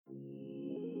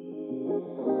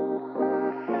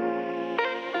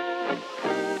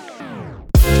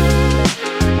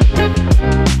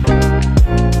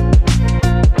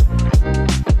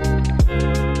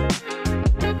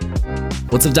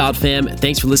What's up, Dialed fam?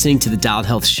 Thanks for listening to the Dialed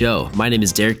Health Show. My name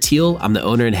is Derek Teal. I'm the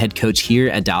owner and head coach here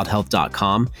at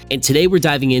DialedHealth.com. And today we're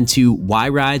diving into Why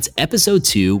Rides Episode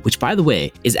 2, which, by the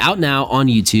way, is out now on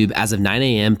YouTube as of 9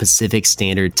 a.m. Pacific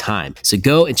Standard Time. So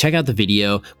go and check out the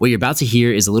video. What you're about to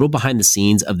hear is a little behind the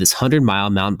scenes of this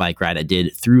 100-mile mountain bike ride I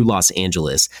did through Los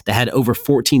Angeles that had over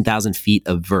 14,000 feet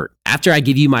of vert. After I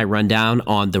give you my rundown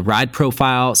on the ride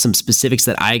profile, some specifics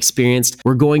that I experienced,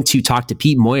 we're going to talk to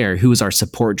Pete Moyer, who is our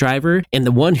support driver and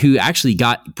the one who actually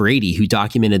got Brady, who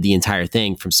documented the entire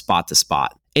thing from spot to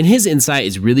spot. And his insight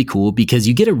is really cool because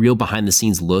you get a real behind the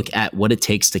scenes look at what it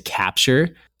takes to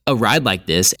capture a ride like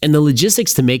this, and the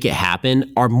logistics to make it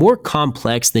happen are more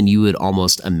complex than you would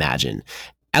almost imagine.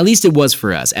 At least it was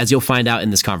for us, as you'll find out in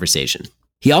this conversation.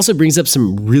 He also brings up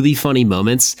some really funny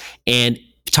moments, and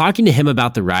talking to him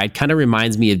about the ride kind of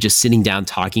reminds me of just sitting down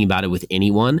talking about it with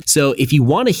anyone. So if you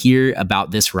want to hear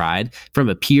about this ride from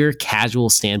a pure casual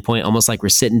standpoint, almost like we're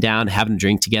sitting down having a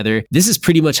drink together, this is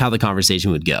pretty much how the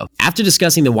conversation would go. After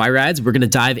discussing the why rides, we're going to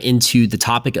dive into the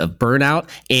topic of burnout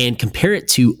and compare it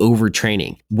to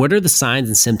overtraining. What are the signs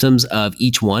and symptoms of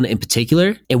each one in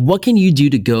particular? And what can you do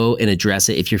to go and address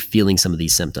it if you're feeling some of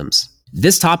these symptoms?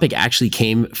 This topic actually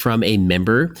came from a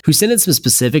member who sent in some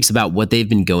specifics about what they've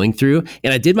been going through,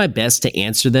 and I did my best to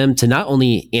answer them, to not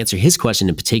only answer his question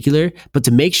in particular, but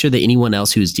to make sure that anyone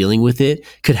else who is dealing with it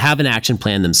could have an action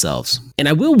plan themselves. And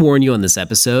I will warn you on this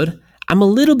episode, I'm a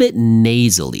little bit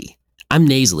nasally.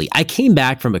 I came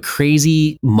back from a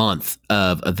crazy month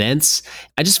of events.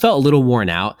 I just felt a little worn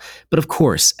out. But of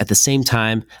course, at the same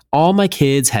time, all my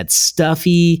kids had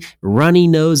stuffy, runny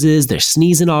noses. They're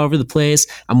sneezing all over the place.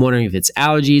 I'm wondering if it's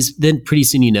allergies. Then pretty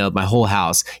soon, my whole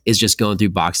house is just going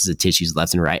through boxes of tissues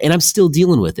left and right. And I'm still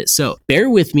dealing with it. So bear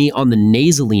with me on the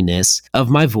nasaliness of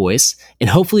my voice. And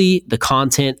hopefully the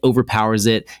content overpowers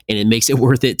it and it makes it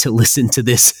worth it to listen to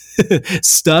this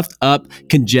stuffed up,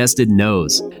 congested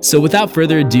nose. So without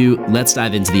further ado, let's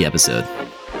dive into the episode.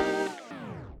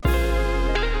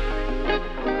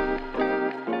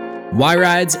 Why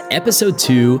Rides, Episode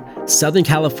 2, Southern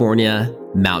California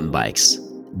Mountain Bikes.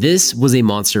 This was a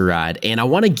monster ride, and I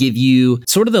want to give you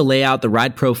sort of the layout, the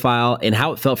ride profile, and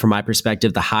how it felt from my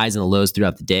perspective, the highs and the lows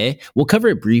throughout the day. We'll cover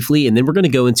it briefly, and then we're going to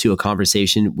go into a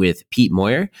conversation with Pete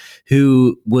Moyer,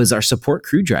 who was our support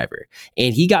crew driver.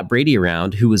 And he got Brady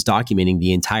around, who was documenting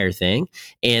the entire thing.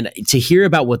 And to hear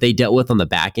about what they dealt with on the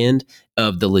back end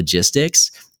of the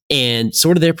logistics and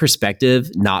sort of their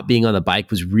perspective not being on the bike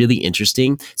was really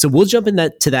interesting. So we'll jump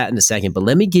to that in a second, but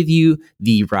let me give you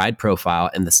the ride profile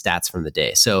and the stats from the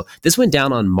day. So this went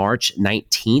down on March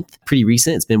 19th, pretty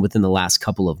recent. It's been within the last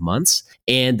couple of months.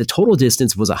 And the total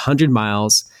distance was 100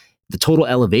 miles. The total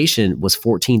elevation was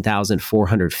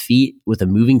 14,400 feet with a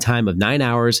moving time of 9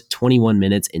 hours, 21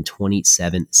 minutes, and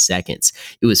 27 seconds.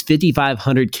 It was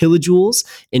 5,500 kilojoules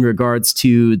in regards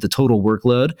to the total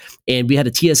workload. And we had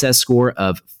a TSS score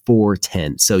of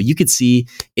 410. So you could see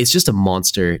it's just a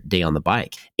monster day on the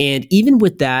bike. And even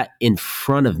with that in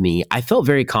front of me, I felt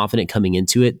very confident coming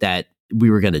into it that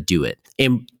we were going to do it.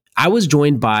 And I was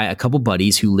joined by a couple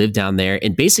buddies who lived down there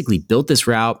and basically built this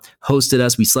route, hosted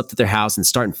us. We slept at their house and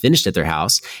started and finished at their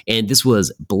house. And this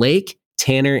was Blake,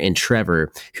 Tanner, and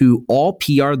Trevor, who all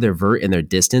PR'd their vert and their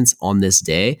distance on this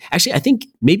day. Actually, I think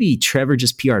maybe Trevor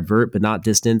just PR'd vert, but not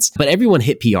distance. But everyone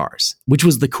hit PRs, which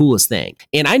was the coolest thing.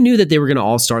 And I knew that they were going to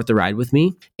all start the ride with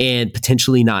me and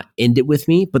potentially not end it with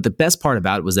me. But the best part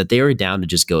about it was that they were down to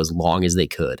just go as long as they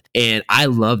could. And I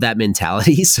love that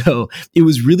mentality. So it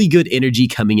was really good energy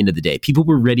coming into the day. People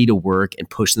were ready to work and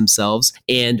push themselves.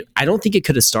 And I don't think it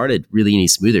could have started really any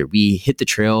smoother. We hit the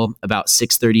trail about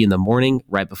 6:30 in the morning,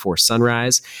 right before sunrise.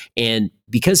 And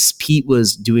because Pete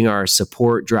was doing our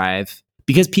support drive,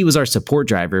 because Pete was our support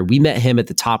driver, we met him at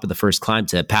the top of the first climb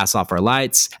to pass off our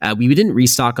lights. We didn't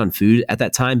restock on food at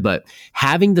that time, but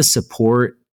having the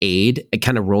support aid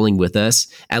kind of rolling with us,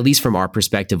 at least from our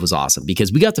perspective, was awesome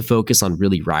because we got to focus on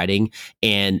really riding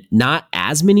and not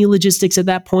as many logistics at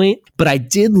that point. But I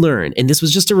did learn, and this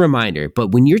was just a reminder, but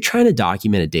when you're trying to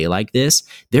document a day like this,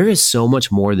 there is so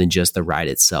much more than just the ride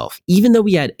itself. Even though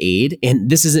we had aid,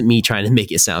 and this isn't me trying to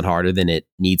make it sound harder than it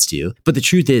needs to, but the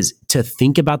truth is to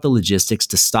think about the logistics,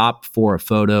 to stop for a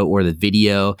photo or the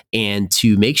video, and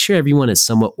to make sure everyone is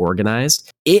somewhat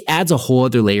organized, it adds a whole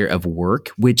other layer of work,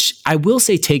 which I will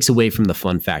say takes away from the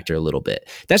fun factor a little bit.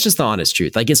 That's just the honest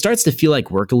truth. Like, it starts to feel like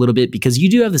work a little bit because you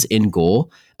do have this end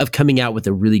goal of coming out with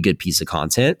a really good piece of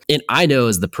content. And I know,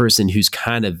 as the person who's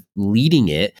kind of leading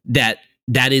it, that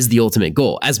that is the ultimate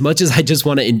goal. As much as I just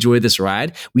want to enjoy this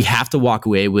ride, we have to walk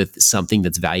away with something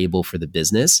that's valuable for the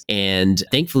business. And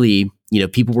thankfully,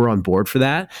 people were on board for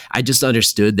that. I just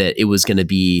understood that it was going to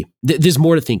be, there's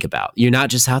more to think about. You're not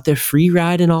just out there free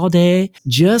riding all day,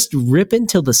 just ripping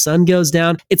till the sun goes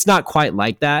down. It's not quite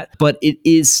like that, but it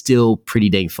is still pretty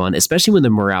dang fun, especially when the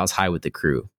morale's high with the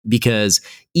crew. Because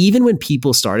even when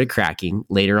people started cracking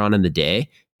later on in the day,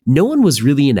 no one was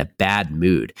really in a bad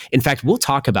mood. In fact, we'll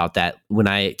talk about that when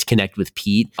I connect with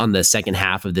Pete on the second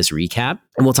half of this recap.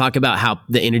 And we'll talk about how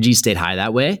the energy stayed high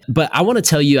that way. But I want to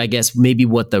tell you, I guess, maybe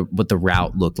what the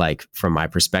route looked like from my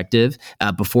perspective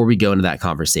before we go into that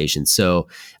conversation. So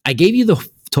I gave you the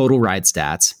total ride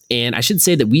stats. And I should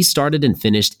say that we started and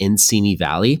finished in Simi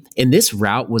Valley. And this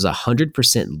route was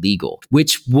 100% legal,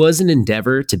 which was an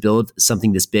endeavor to build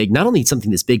something this big, not only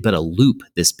something this big, but a loop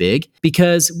this big,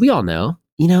 because we all know,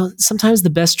 sometimes the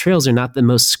best trails are not the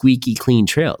most squeaky clean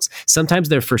trails. Sometimes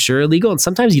they're for sure illegal, and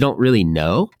sometimes you don't really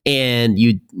know. And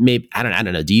you maybe, I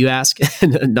don't know. Do you ask?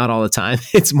 Not all the time.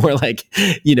 It's more like,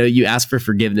 you ask for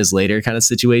forgiveness later kind of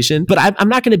situation. But I'm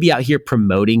not going to be out here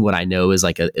promoting what I know is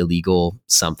like an illegal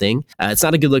something. It's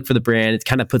not a good look for the brand. It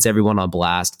kind of puts everyone on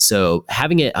blast. So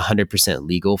having it 100%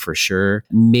 legal for sure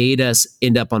made us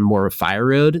end up on more of a fire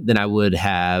road than I would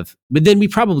have, but then we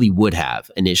probably would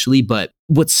have initially. But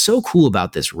what's so cool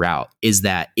about this route is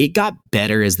that it got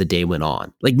better as the day went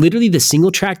on. Like literally the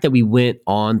single track that we went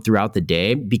on throughout the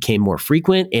day became more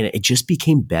frequent, and it just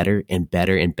became better and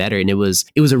better and better. And it was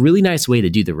a really nice way to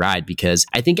do the ride, because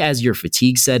I think as your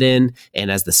fatigue set in and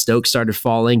as the stoke started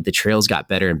falling, the trails got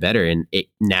better and better, and it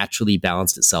naturally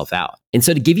balanced itself out. And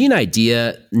so to give you an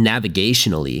idea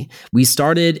navigationally, we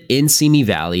started in Simi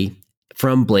Valley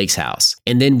from Blake's house,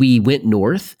 and then we went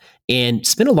north and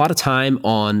spent a lot of time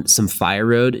on some fire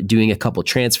road doing a couple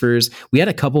transfers. We had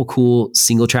a couple cool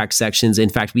single track sections. In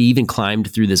fact, we even climbed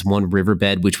through this one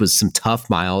riverbed, which was some tough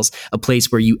miles, a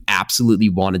place where you absolutely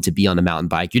wanted to be on a mountain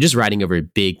bike. You're just riding over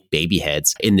big baby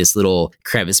heads in this little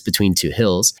crevice between two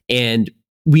hills. And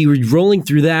we were rolling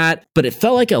through that, but it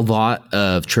felt like a lot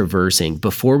of traversing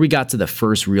before we got to the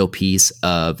first real piece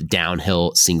of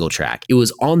downhill single track. It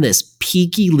was on this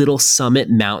peaky little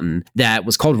summit mountain that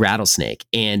was called Rattlesnake.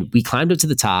 And we climbed up to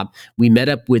the top. We met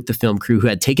up with the film crew who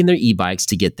had taken their e-bikes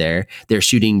to get there. They're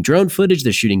shooting drone footage,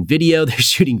 they're shooting video, they're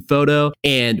shooting photo,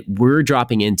 and we're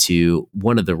dropping into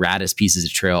one of the raddest pieces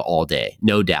of trail all day,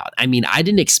 no doubt. I mean, I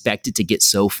didn't expect it to get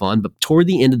so fun, but toward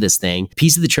the end of this thing,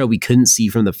 piece of the trail we couldn't see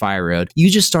from the fire road,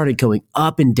 you just started going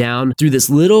up and down through this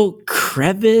little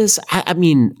crevice. I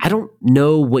mean, I don't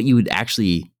know what you would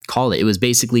actually call it. It was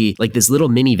basically like this little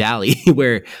mini valley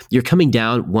where you're coming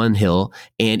down one hill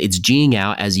and it's G'ing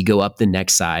out as you go up the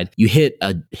next side. You hit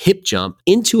a hip jump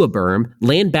into a berm,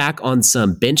 land back on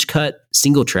some bench cut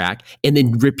single track, and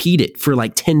then repeat it for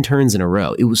like 10 turns in a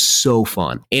row. It was so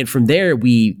fun. And from there,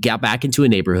 we got back into a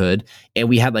neighborhood and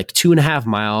we had like 2.5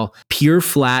 mile pure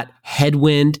flat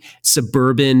headwind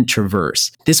suburban traverse.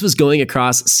 This was going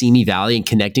across Simi Valley and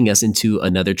connecting us into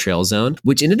another trail zone,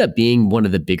 which ended up being one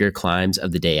of the bigger climbs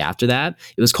of the day after that.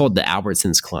 It was called the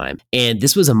Albertsons climb. And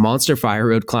this was a monster fire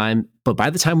road climb. But by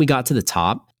the time we got to the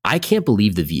top, I can't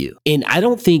believe the view. And I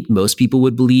don't think most people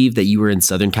would believe that you were in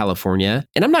Southern California.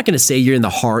 And I'm not going to say you're in the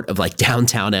heart of like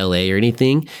downtown LA or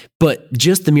anything, but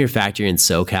just the mere fact you're in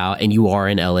SoCal and you are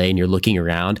in LA and you're looking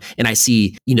around and I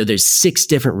see, there's 6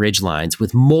 different ridge lines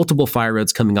with multiple fire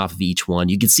roads coming off of each one.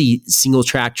 You can see single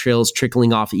track trails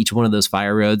trickling off each one of those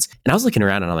fire roads. And I was looking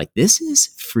around and I'm like, this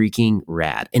is freaking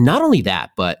rad. And not only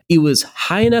that, but it was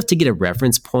high enough to get a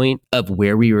reference point of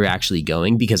where we were actually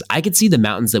going, because I could see the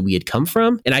mountains that we had come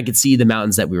from and I could see the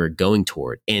mountains that we were going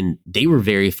toward, and they were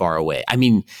very far away. I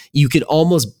mean, you could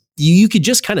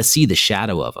just kind of see the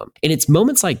shadow of them. And it's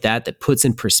moments like that that puts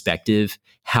in perspective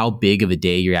how big of a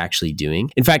day you're actually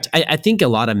doing. In fact, I think a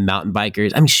lot of mountain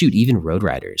bikers, even road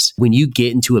riders, when you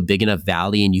get into a big enough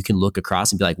valley and you can look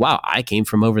across and be like, wow, I came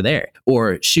from over there.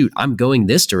 Or shoot, I'm going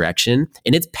this direction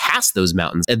and it's past those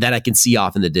mountains that I can see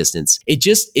off in the distance.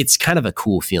 It's kind of a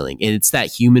cool feeling. And it's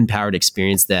that human powered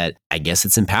experience that I guess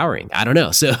it's empowering. I don't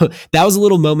know. So that was a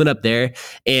little moment up there.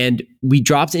 And we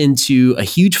dropped into a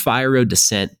huge fire road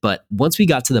descent. But once we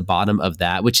got to the bottom of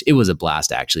that, which it was a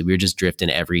blast, actually, we were just drifting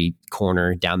every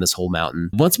corner down this whole mountain.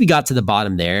 Once we got to the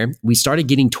bottom there, we started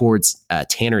getting towards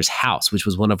Tanner's house, which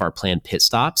was one of our planned pit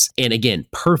stops. And again,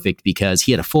 perfect because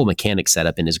he had a full mechanic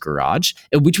setup in his garage,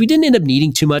 which we didn't end up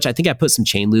needing too much. I think I put some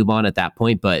chain lube on at that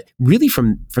point, but really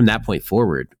from that point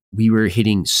forward, we were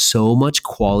hitting so much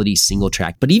quality single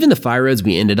track. But even the fire roads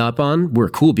we ended up on were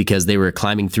cool because they were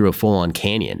climbing through a full-on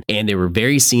canyon and they were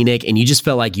very scenic and you just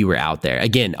felt like you were out there.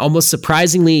 Again, almost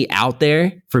surprisingly out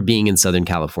there for being in Southern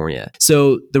California.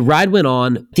 So the ride went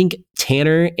on. I think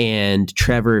Tanner and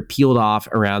Trevor peeled off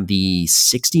around the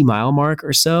 60-mile mark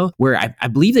or so, where I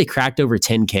believe they cracked over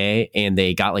 10K and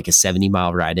they got like a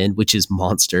 70-mile ride in, which is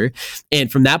monster.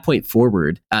 And from that point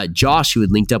forward, Josh, who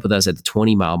had linked up with us at the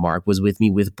 20-mile mark, was with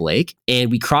me with Blake. And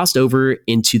we crossed over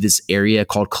into this area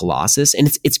called Colossus. And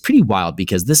it's pretty wild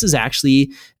because this is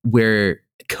actually where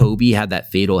Kobe had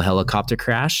that fatal helicopter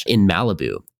crash in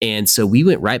Malibu. And so we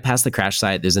went right past the crash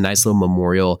site. There's a nice little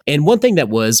memorial. And one thing that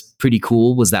was pretty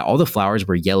cool was that all the flowers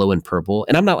were yellow and purple.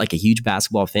 And I'm not like a huge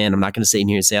basketball fan. I'm not going to sit in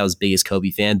here and say I was the biggest Kobe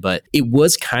fan, but it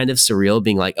was kind of surreal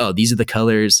being like, oh, these are the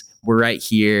colors. We're right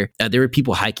here. There were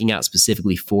people hiking out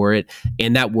specifically for it.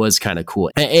 And that was kind of cool.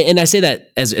 And I say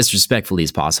that as respectfully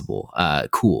as possible.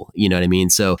 Cool. You know what I mean?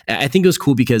 So I think it was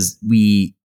cool because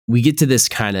we get to this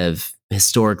kind of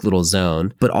historic little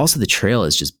zone, but also the trail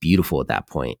is just beautiful at that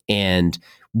point. And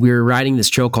we're riding this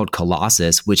trail called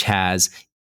Colossus, which has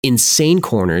insane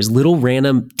corners, little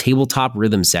random tabletop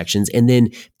rhythm sections, and then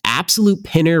absolute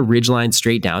pinner ridgeline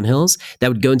straight downhills that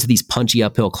would go into these punchy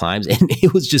uphill climbs. And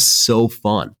it was just so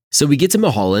fun. So we get to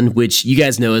Mulholland, which you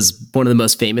guys know is one of the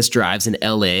most famous drives in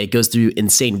LA. It goes through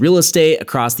insane real estate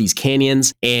across these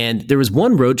canyons. And there was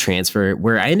one road transfer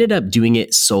where I ended up doing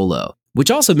it solo, which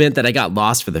also meant that I got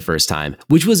lost for the first time,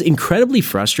 which was incredibly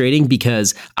frustrating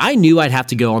because I knew I'd have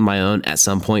to go on my own at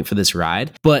some point for this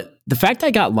ride. But the fact that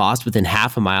I got lost within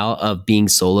half a mile of being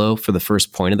solo for the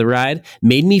first point of the ride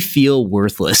made me feel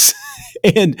worthless.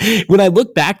 And when I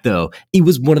look back, though, it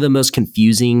was one of the most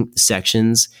confusing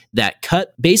sections that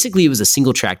cut. Basically, it was a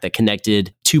single track that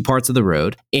connected two parts of the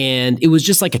road, and it was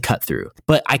just like a cut through.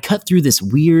 But I cut through this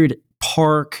weird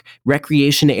park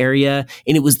recreation area,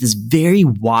 and it was this very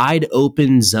wide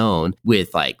open zone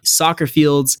with like soccer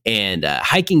fields and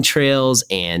hiking trails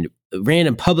and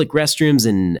random public restrooms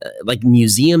and like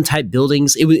museum type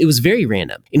buildings. It was very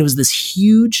random. And it was this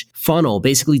huge funnel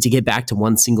basically to get back to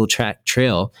one single track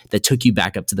trail that took you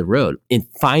back up to the road. And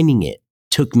finding it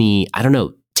took me, I don't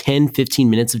know, 10, 15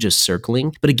 minutes of just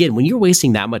circling. But again, when you're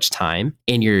wasting that much time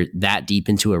and you're that deep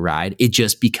into a ride, it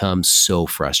just becomes so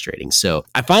frustrating. So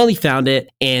I finally found it,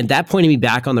 and that pointed me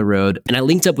back on the road. And I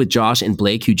linked up with Josh and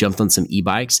Blake, who jumped on some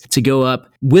e-bikes to go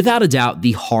up, without a doubt,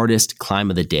 the hardest climb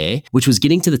of the day, which was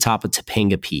getting to the top of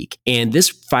Topanga Peak. And this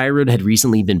fire road had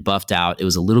recently been buffed out. It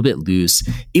was a little bit loose.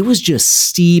 It was just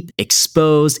steep,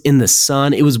 exposed in the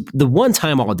sun. It was the one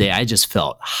time all day I just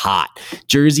felt hot.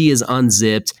 Jersey is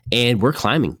unzipped, and we're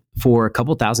climbing for a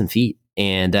couple thousand feet.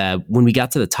 And when we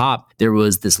got to the top, there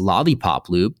was this lollipop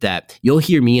loop that you'll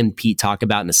hear me and Pete talk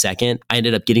about in a second. I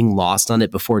ended up getting lost on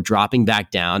it before dropping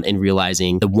back down and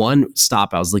realizing the one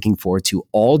stop I was looking forward to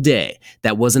all day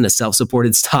that wasn't a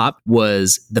self-supported stop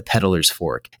was the Peddler's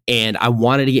Fork. And I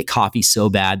wanted to get coffee so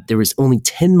bad. There was only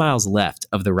 10 miles left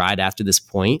of the ride after this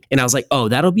point. And I was like, oh,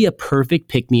 that'll be a perfect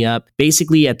pick-me-up.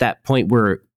 Basically at that point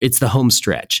where it's the home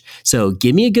stretch. So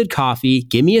give me a good coffee,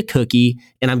 give me a cookie,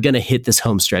 and I'm going to hit this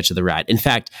home stretch of the ride. In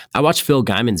fact, I watch Phil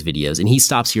Guyman's videos and he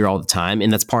stops here all the time.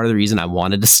 And that's part of the reason I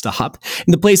wanted to stop.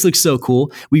 And the place looks so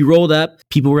cool. We rolled up,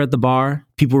 people were at the bar,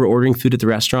 people were ordering food at the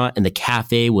restaurant, and the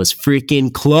cafe was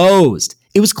freaking closed.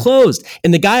 It was closed.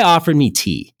 And the guy offered me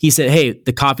tea. He said, hey,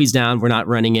 the coffee's down. We're not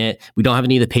running it. We don't have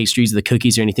any of the pastries or the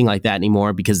cookies or anything like that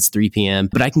anymore because it's 3 p.m.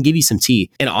 But I can give you some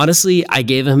tea. And honestly, I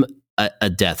gave him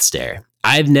a death stare.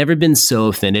 I've never been so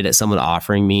offended at someone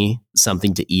offering me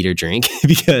something to eat or drink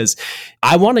because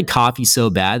I wanted coffee so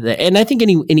bad that, and I think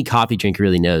any coffee drinker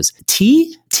really knows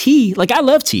tea, like I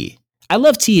love tea. I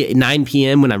love tea at 9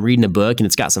 p.m. when I'm reading a book and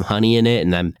it's got some honey in it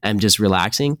and I'm just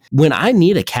relaxing. When I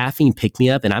need a caffeine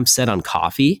pick-me-up and I'm set on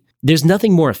coffee, there's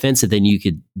nothing more offensive than you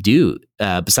could do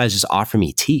besides just offer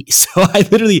me tea. So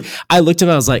I looked at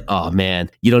him, I was like, oh man,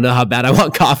 you don't know how bad I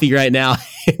want coffee right now.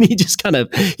 And he just kind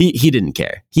of, he didn't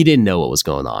care. He didn't know what was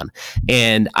going on.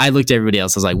 And I looked at everybody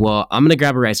else. I was like, well, I'm going to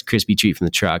grab a Rice Krispie treat from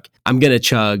the truck. I'm going to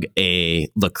chug a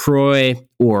LaCroix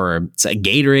or a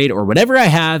Gatorade or whatever I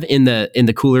have in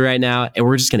the cooler right now. And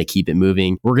we're just going to keep it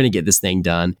moving. We're going to get this thing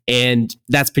done. And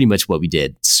that's pretty much what we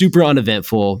did. Super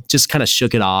uneventful, just kind of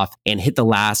shook it off and hit the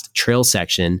last trail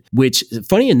section, which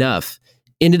funny enough,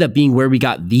 ended up being where we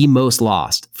got the most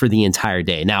lost for the entire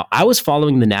day. Now, I was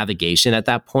following the navigation at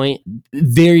that point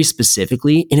very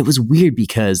specifically, and it was weird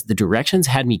because the directions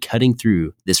had me cutting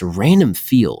through this random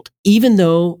field. Even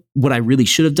though what I really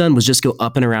should have done was just go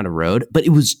up and around a road, but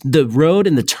it was the road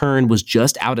and the turn was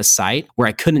just out of sight where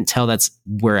I couldn't tell that's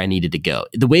where I needed to go.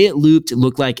 The way it looped, it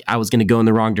looked like I was going to go in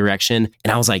the wrong direction.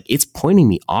 And I was like, it's pointing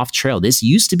me off trail. This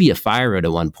used to be a fire road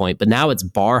at one point, but now it's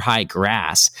bar high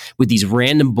grass with these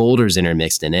random boulders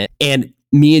intermixed in it. And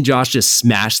me and Josh just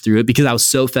smashed through it because I was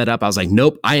so fed up. I was like,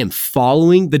 nope, I am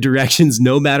following the directions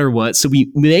no matter what. So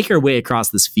we make our way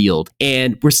across this field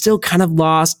and we're still kind of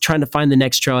lost trying to find the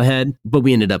next trailhead, but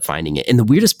we ended up finding it. And the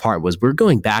weirdest part was we're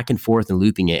going back and forth and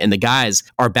looping it. And the guys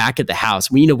are back at the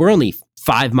house. We're only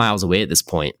 5 miles away at this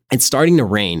point. It's starting to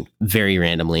rain very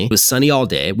randomly. It was sunny all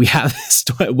day. We have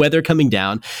weather coming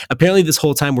down. Apparently this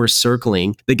whole time we're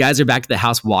circling. The guys are back at the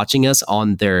house watching us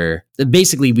on their,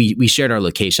 basically we shared our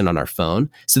location on our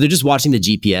phone. So they're just watching the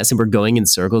GPS and we're going in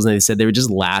circles. And they said they were just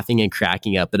laughing and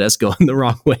cracking up at us going the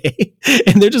wrong way.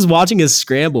 And they're just watching us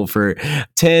scramble for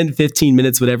 10, 15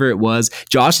 minutes, whatever it was.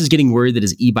 Josh is getting worried that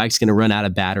his e-bike's going to run out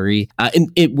of battery.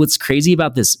 What's crazy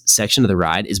about this section of the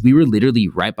ride is we were literally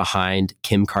right behind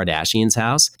Kim Kardashian's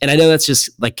house. And I know that's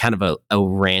just like kind of a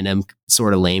random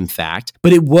sort of lame fact,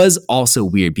 but it was also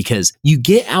weird because you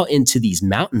get out into these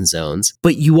mountain zones,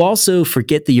 but you also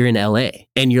forget that you're in LA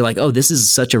and you're like, oh, this is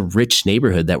such a rich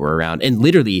neighborhood that we're around. And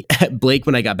literally Blake,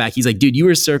 when I got back, he's like, dude, you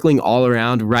were circling all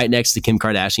around right next to Kim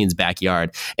Kardashian's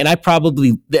backyard. And I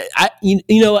probably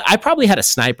had a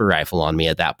sniper rifle on me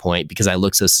at that point because I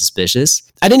looked so suspicious.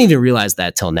 I didn't even realize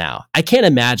that till now. I can't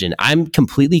imagine. I'm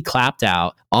completely clapped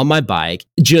out on my bike,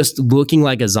 just looking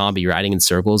like a zombie riding in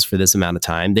circles for this amount of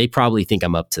time. They probably think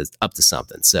I'm up to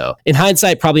something. So in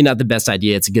hindsight, probably not the best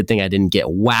idea. It's a good thing I didn't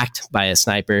get whacked by a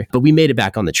sniper, but we made it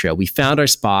back on the trail. We found our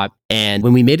spot. And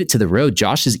when we made it to the road,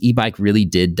 Josh's e-bike really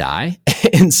did die.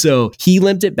 And so he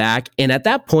limped it back. And at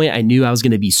that point, I knew I was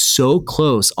going to be so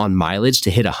close on mileage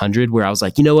to hit 100 where I was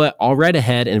like, you know what? I'll ride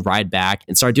ahead and ride back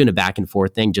and start doing a back and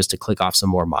forth thing just to click off some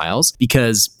more miles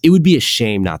because it would be a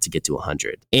shame not to get to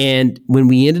 100. And when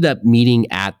we ended up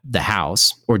meeting at the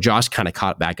house, or Josh kind of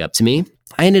caught back up to me,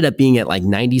 I ended up being at like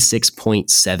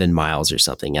 96.7 miles or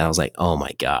something. And I was like, oh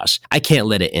my gosh, I can't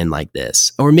let it end like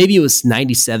this. Or maybe it was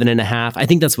 97 and a half. I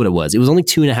think that's what it was. It was only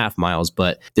 2.5 miles,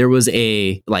 but there was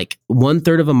a like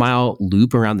 1/3 of a mile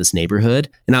loop around this neighborhood.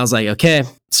 And I was like, okay,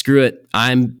 screw it.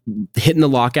 I'm hitting the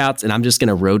lockouts and I'm just going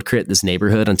to road crit this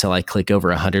neighborhood until I click over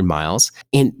 100 miles.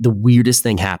 And the weirdest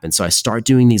thing happened. So I start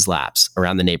doing these laps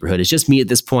around the neighborhood. It's just me at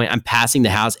this point. I'm passing the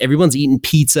house. Everyone's eating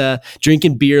pizza,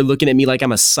 drinking beer, looking at me like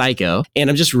I'm a psycho. And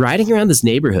I'm just riding around this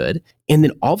neighborhood. And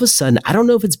then all of a sudden, I don't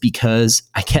know if it's because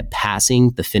I kept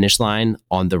passing the finish line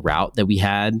on the route that we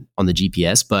had on the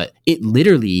GPS, but it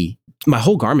literally, my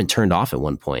whole Garmin turned off at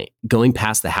one point. Going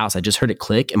past the house, I just heard it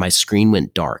click and my screen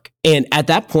went dark. And at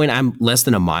that point, I'm less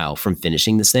than a mile from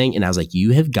finishing this thing. And I was like,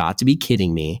 you have got to be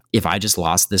kidding me if I just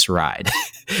lost this ride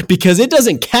because it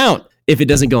doesn't count if it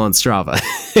doesn't go on Strava.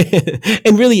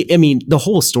 And really, I mean, the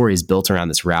whole story is built around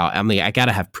this route. I'm like, I got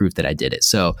to have proof that I did it.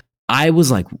 So I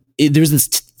was like, there's this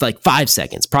like 5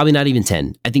 seconds, probably not even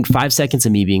 10. I think 5 seconds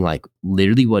of me being like,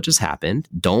 literally what just happened?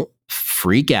 Don't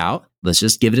freak out. Let's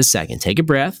just give it a second. Take a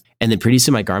breath. And then pretty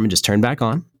soon my Garmin just turned back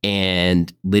on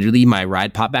and literally my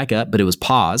ride popped back up, but it was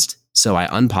paused. So I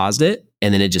unpaused it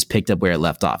and then it just picked up where it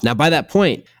left off. Now, by that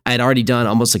point, I had already done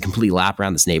almost a complete lap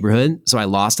around this neighborhood. So I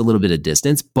lost a little bit of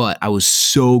distance, but I was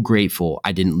so grateful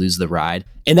I didn't lose the ride.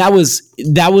 And that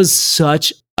was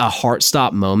such a heart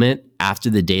stop moment after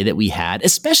the day that we had,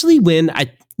 especially when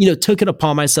I took it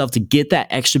upon myself to get that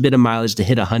extra bit of mileage to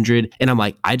hit 100. And I'm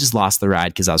like, I just lost the ride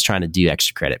because I was trying to do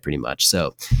extra credit pretty much.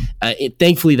 So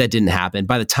thankfully that didn't happen.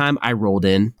 By the time I rolled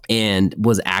in and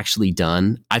was actually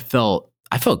done, I felt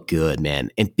good, man.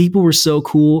 And people were so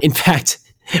cool. In fact,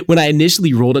 when I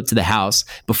initially rolled up to the house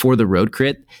before the road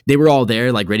crit, they were all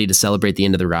there, like ready to celebrate the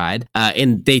end of the ride.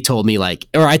 And they told me I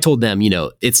told them,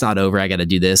 it's not over. I got to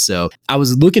do this. So I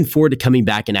was looking forward to coming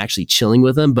back and actually chilling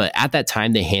with them. But at that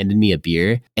time, they handed me a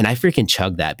beer and I freaking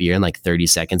chugged that beer in like 30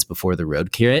 seconds before the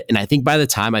road crit. And I think by the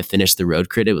time I finished the road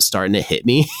crit, it was starting to hit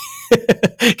me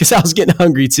because I was getting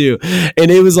hungry too.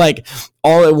 And it was like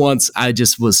all at once, I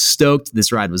just was stoked.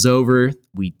 This ride was over.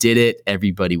 We did it.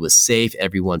 Everybody was safe.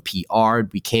 Everyone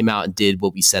PR'd. We came out and did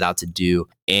what we set out to do.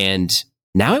 And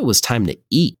now it was time to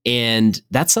eat. And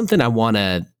that's something I want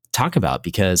to talk about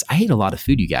because I ate a lot of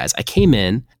food, you guys. I came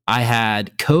in, I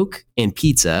had Coke and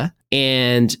pizza.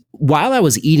 And while I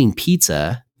was eating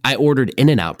pizza, I ordered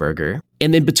In-N-Out Burger.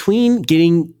 And then between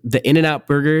getting the In-N-Out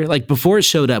Burger, like before it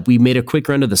showed up, we made a quick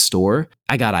run to the store.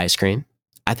 I got ice cream.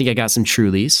 I think I got some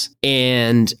Trulies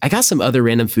and I got some other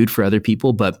random food for other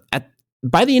people. But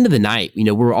by the end of the night,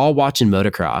 we're all watching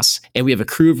motocross and we have a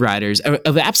crew of riders,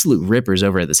 of absolute rippers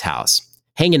over at this house.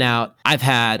 hanging out. I've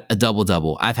had a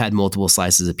double. I've had multiple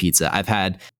slices of pizza. I've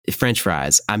had French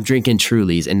fries. I'm drinking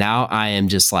Trulies. And now I am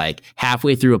just like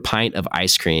halfway through a pint of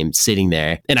ice cream sitting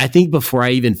there. And I think before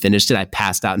I even finished it, I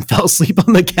passed out and fell asleep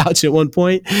on the couch at one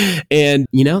point. And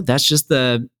that's just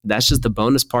the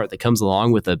bonus part that comes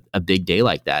along with a big day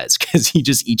like that. It's because you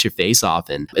just eat your face off.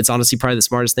 And it's honestly probably the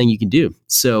smartest thing you can do.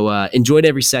 So enjoyed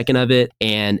every second of it.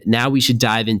 And now we should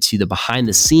dive into the behind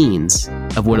the scenes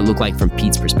of what it looked like from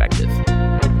Pete's perspective.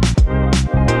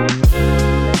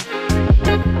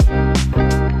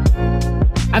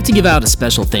 I have to give out a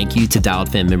special thank you to Dialed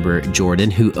Fam member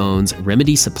Jordan, who owns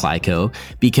Remedy Supply Co.,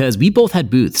 because we both had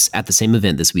booths at the same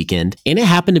event this weekend, and it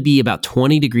happened to be about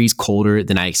 20 degrees colder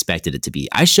than I expected it to be.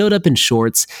 I showed up in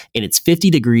shorts, and it's 50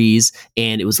 degrees,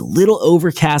 and it was a little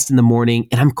overcast in the morning,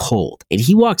 and I'm cold. And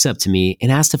he walks up to me and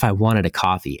asked if I wanted a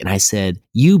coffee, and I said,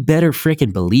 "You better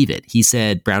frickin' believe it." He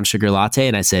said, "Brown sugar latte,"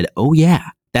 and I said, "Oh yeah.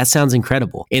 That sounds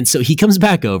incredible." And so he comes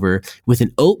back over with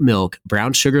an oat milk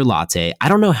brown sugar latte. I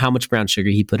don't know how much brown sugar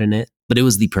he put in it, but it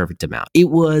was the perfect amount. It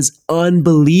was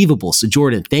unbelievable. So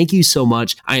Jordan, thank you so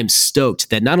much. I am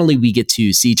stoked that not only we get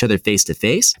to see each other face to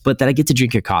face, but that I get to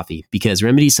drink your coffee, because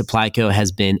Remedy Supply Co.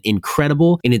 has been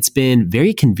incredible and it's been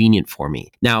very convenient for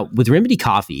me. Now, with Remedy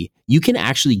Coffee, you can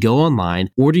actually go online,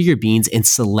 order your beans, and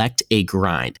select a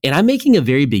grind. And I'm making a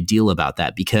very big deal about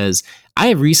that because I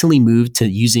have recently moved to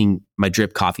using my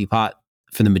drip coffee pot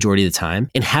for the majority of the time,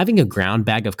 and having a ground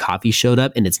bag of coffee showed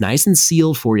up and it's nice and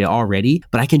sealed for you already,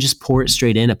 but I can just pour it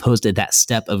straight in, opposed to that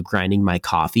step of grinding my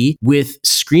coffee with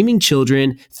screaming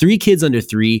children, 3 kids under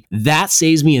 3. That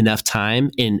saves me enough time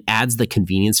and adds the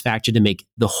convenience factor to make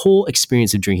the whole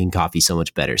experience of drinking coffee so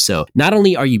much better. So not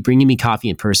only are you bringing me coffee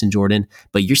in person, Jordan,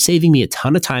 but you're saving me a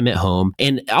ton of time at home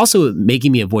and also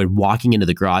making me avoid walking into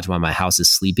the garage while my house is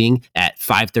sleeping at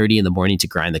 5:30 in the morning to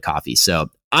grind the coffee. So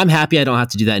I'm happy I don't have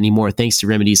to do that anymore, thanks to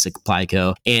Remedy Supply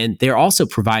Co. And they're also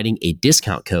providing a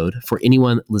discount code for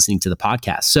anyone listening to the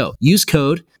podcast. So use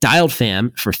code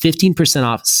DIALEDFAM for 15%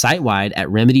 off site-wide at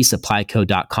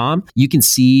remedysupplyco.com. You can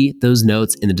see those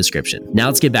notes in the description. Now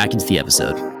let's get back into the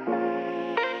episode.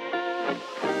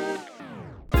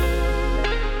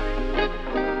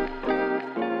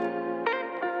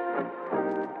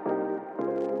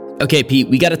 Okay, Pete,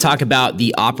 we got to talk about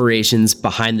the operations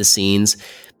behind the scenes,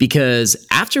 because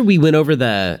after we went over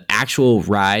the actual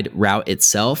ride route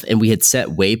itself and we had set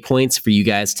waypoints for you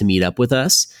guys to meet up with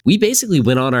us, we basically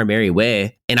went on our merry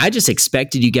way, and I just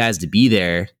expected you guys to be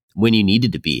there when you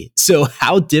needed to be. So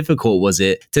how difficult was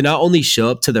it to not only show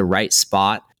up to the right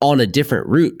spot on a different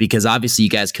route, because obviously you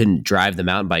guys couldn't drive the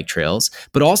mountain bike trails,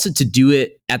 but also to do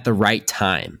it at the right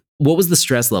time? What was the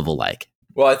stress level like?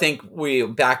 Well, I think we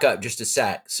back up just a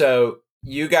sec. So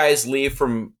you guys leave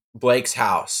from Blake's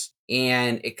house,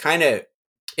 and it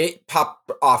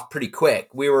popped off pretty quick.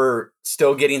 We were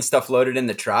still getting stuff loaded in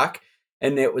the truck,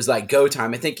 and it was like go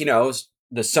time. I think,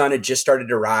 the sun had just started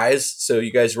to rise. So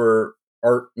you guys were,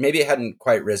 or maybe it hadn't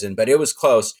quite risen, but it was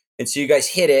close. And so you guys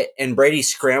hit it, and Brady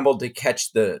scrambled to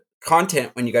catch the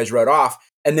content when you guys rode off.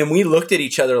 And then we looked at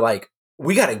each other like,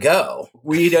 we got to go.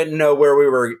 We didn't know where we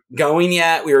were going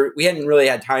yet. We hadn't really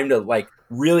had time to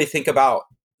really think about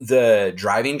the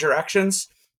driving directions.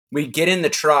 We get in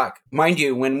the truck. Mind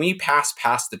you, when we passed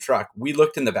past the truck, we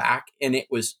looked in the back and it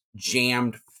was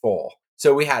jammed full.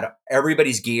 So we had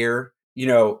everybody's gear,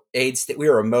 aids. We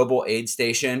were a mobile aid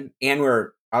station, and we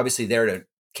were obviously there to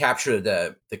capture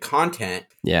the content.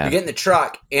 Yeah. We get in the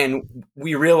truck and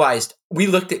we realized,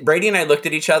 Brady and I looked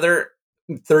at each other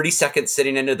 30 seconds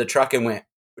sitting into the truck and went,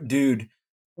 dude,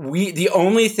 the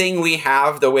only thing we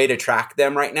have the way to track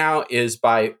them right now is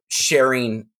by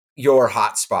sharing your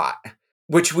hotspot,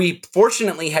 which we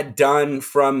fortunately had done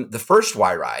from the first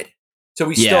Y Ride. So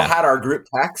we still had our group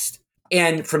text,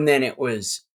 and from then it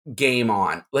was game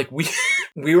on.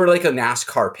 We were like a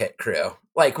NASCAR pit crew.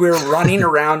 We were running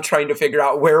around trying to figure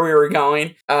out where we were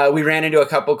going. We ran into a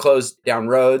couple closed down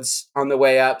roads on the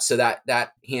way up, so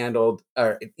that handled,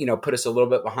 put us a little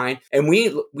bit behind. And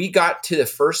we got to the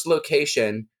first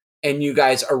location, and you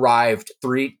guys arrived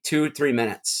 3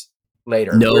 minutes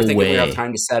later. No we were thinking way. We have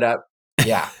time to set up.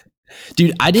 Yeah.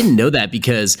 Dude, I didn't know that,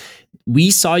 because we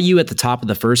saw you at the top of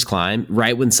the first climb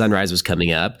right when sunrise was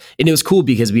coming up. And it was cool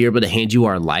because we were able to hand you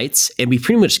our lights, and we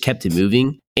pretty much kept it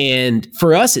moving. And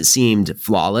for us, it seemed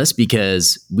flawless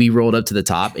because we rolled up to the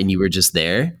top and you were just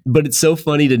there. But it's so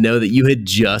funny to know that you had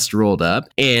just rolled up.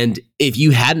 And if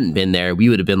you hadn't been there, we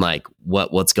would have been like,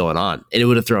 what's going on? And it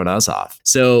would have thrown us off.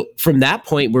 So from that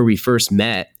point where we first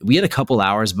met, we had a couple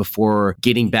hours before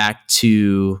getting back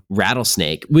to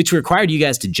Rattlesnake, which required you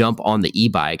guys to jump on the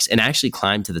e-bikes and actually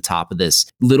climb to the top of this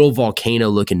little volcano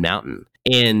looking mountain.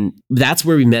 And that's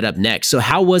where we met up next. So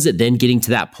how was it then getting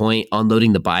to that point,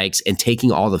 unloading the bikes and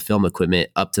taking all the film equipment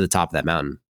up to the top of that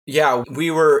mountain? Yeah, we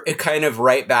were kind of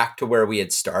right back to where we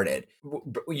had started.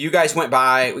 You guys went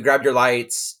by, we grabbed your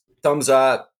lights, thumbs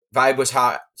up, vibe was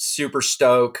hot, super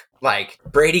stoked. Like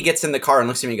Brady gets in the car and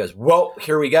looks at me and goes, "Whoa,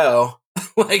 here we go."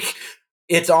 Like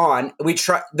it's on.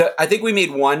 I think we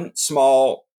made one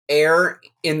small error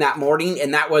in that morning,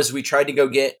 and that was we tried to go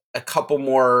get a couple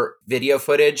more video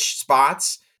footage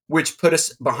spots, which put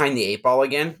us behind the 8 ball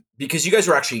again, because you guys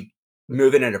were actually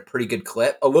moving at a pretty good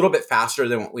clip, a little bit faster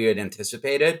than what we had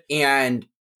anticipated. And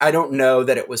I don't know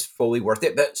that it was fully worth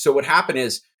it. But so what happened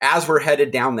is, as we're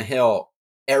headed down the hill,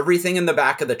 everything in the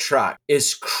back of the truck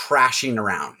is crashing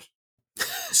around.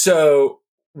 So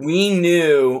we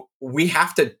knew we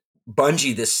have to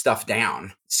bungee this stuff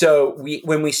down. So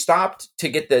when we stopped to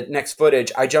get the next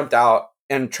footage, I jumped out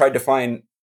and tried to find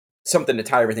something to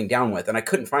tie everything down with, and I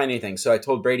couldn't find anything. So I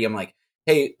told Brady, I'm like,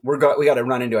 "Hey, we got to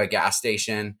run into a gas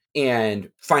station and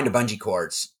find a bungee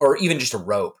cords or even just a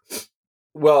rope."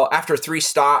 Well, after 3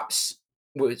 stops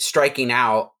striking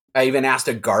out, I even asked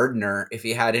a gardener if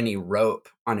he had any rope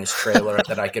on his trailer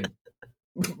that I could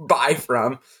buy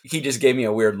from. He just gave me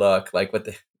a weird look, like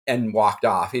and walked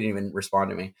off. He didn't even respond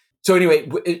to me. So anyway,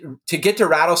 to get to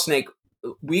Rattlesnake,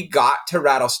 we got to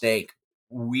Rattlesnake.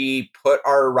 We put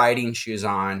our riding shoes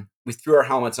on. We threw our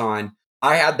helmets on.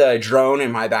 I had the drone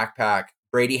in my backpack.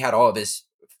 Brady had all of his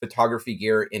photography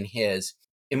gear in his,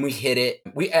 and we hit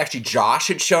it. Josh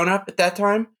had shown up at that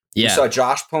time. Yeah. We saw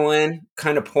Josh pull in,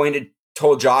 kind of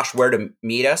told Josh where to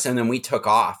meet us, and then we took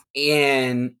off.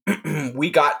 And we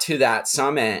got to that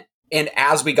summit, and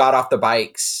as we got off the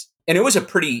bikes, and it was a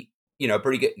pretty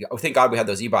good, thank God we had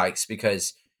those e-bikes,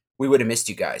 because we would have missed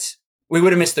you guys. We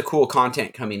would have missed the cool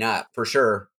content coming up for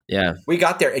sure. Yeah. We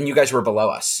got there and you guys were below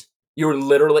us. You were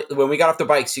literally, when we got off the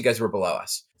bikes, you guys were below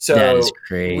us. So that is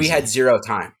crazy. We had zero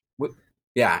time.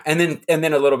 Yeah. And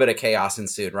then a little bit of chaos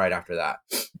ensued right after that.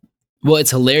 Well,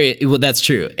 it's hilarious. Well, that's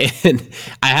true. And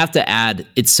I have to add,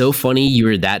 it's so funny you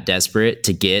were that desperate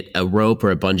to get a rope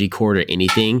or a bungee cord or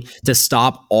anything to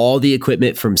stop all the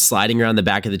equipment from sliding around the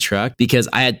back of the truck, because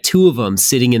I had 2 of them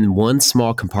sitting in one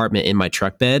small compartment in my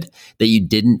truck bed that you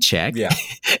didn't check. Yeah.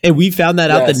 And we found that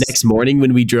out the next morning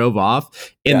when we drove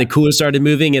off, and the cooler started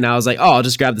moving, and I was like, "Oh, I'll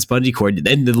just grab this bungee cord."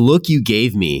 And the look you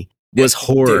gave me was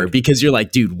horror, because you're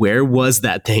like, "Dude, where was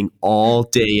that thing all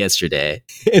day yesterday?"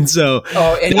 And so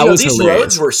these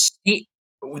roads were steep.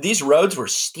 These roads were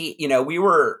steep.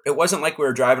 It wasn't like we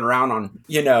were driving around on,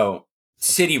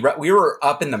 city. We were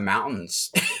up in the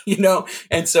mountains,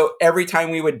 and so every time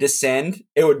we would descend,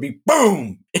 it would be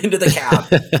boom into the cab.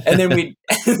 and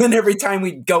then every time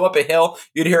we'd go up a hill,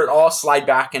 you'd hear it all slide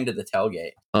back into the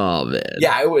tailgate. Oh man.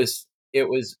 Yeah, it was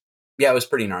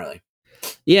pretty gnarly.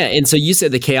 Yeah, and so you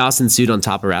said the chaos ensued on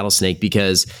top of Rattlesnake,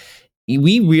 because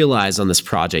we realized on this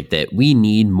project that we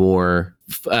need more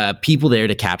people there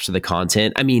to capture the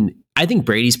content. I mean, I think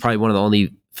Brady's probably one of the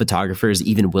only photographers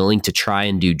even willing to try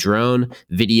and do drone,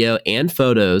 video, and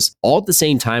photos all at the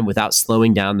same time without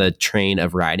slowing down the train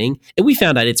of riding. And we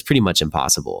found out it's pretty much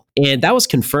impossible. And that was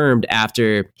confirmed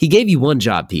after he gave you one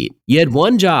job, Pete. You had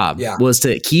one job, was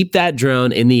to keep that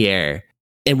drone in the air.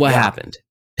 And what happened?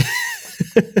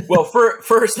 Well,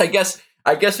 first, I guess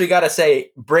we got to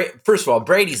say, first of all,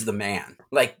 Brady's the man.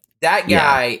 Like, that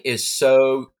guy is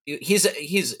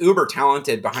he's uber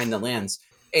talented behind the lens,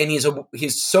 and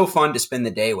he's so fun to spend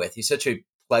the day with. He's such a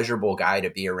pleasurable guy to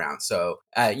be around. So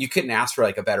you couldn't ask for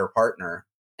like a better partner.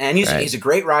 And he's a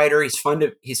great rider. He's fun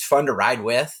to ride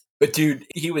with. But dude,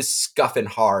 he was scuffing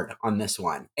hard on this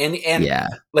one. And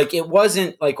like, it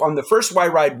wasn't like on the first Y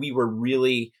ride, we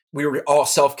were all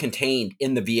self-contained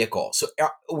in the vehicle. So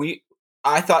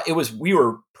I thought we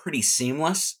were pretty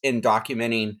seamless in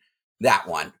documenting that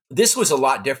one. This was a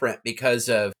lot different because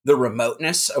of the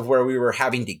remoteness of where we were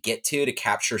having to get to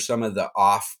capture some of the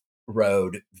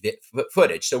off-road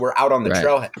footage. So we're out on the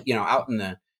trailhead, out in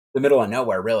the middle of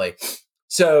nowhere, really.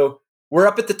 So we're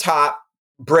up at the top.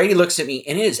 Brady looks at me,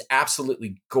 and it is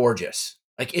absolutely gorgeous.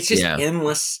 Like, it's just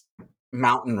endless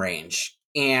mountain range.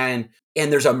 And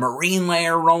there's a marine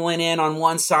layer rolling in on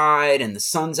one side, and the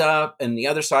sun's up, and the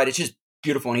other side, it's just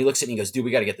beautiful. And he looks at me and goes, "Dude, we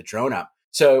got to get the drone up."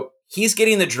 So he's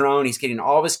getting the drone, he's getting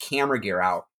all of his camera gear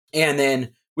out, and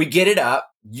then we get it up.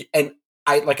 And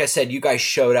like I said, you guys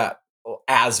showed up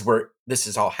as this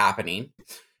is all happening.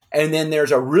 And then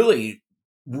there's a really,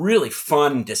 really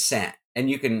fun descent. And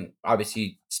you can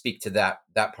obviously speak to that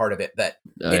part of it, but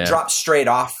it drops straight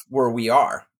off where we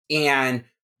are. And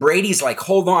Brady's like,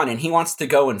 "Hold on." And he wants to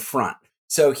go in front.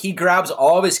 So he grabs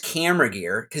all of his camera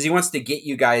gear because he wants to get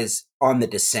you guys on the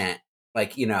descent.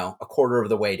 like, a quarter of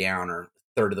the way down or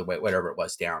third of the way, whatever it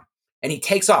was down. And he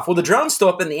takes off. Well, the drone's still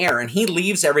up in the air and he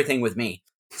leaves everything with me.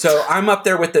 So I'm up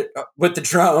there with the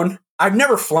drone. I've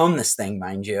never flown this thing,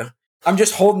 mind you. I'm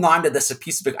just holding on to this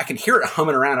piece of, I can hear it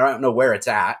humming around. I don't know where it's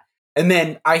at. And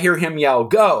then I hear him yell,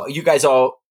 "Go. You guys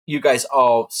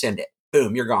all send it.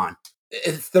 Boom, you're gone."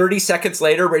 30 seconds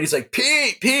later, Brady's like,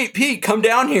 Pete, come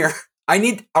down here.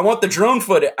 I want the drone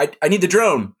footage. I need the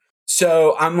drone.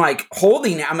 So I'm like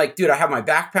holding it. I'm like, dude, I have my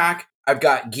backpack. I've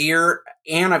got gear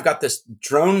and I've got this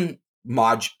drone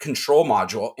control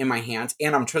module in my hands.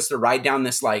 And I'm supposed to ride down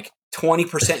this like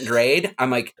 20% grade.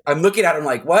 I'm looking at him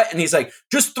like, what? And he's like,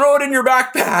 just throw it in your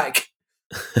backpack.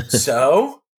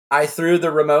 So I threw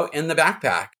the remote in the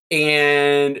backpack,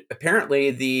 and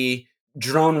apparently the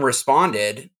drone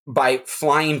responded by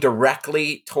flying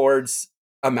directly towards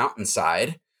a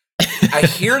mountainside. I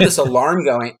hear this alarm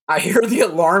going. I hear the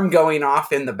alarm going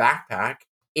off in the backpack,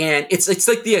 and it's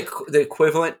like the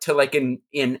equivalent to like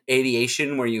in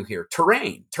aviation where you hear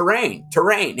terrain.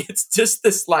 It's just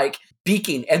this like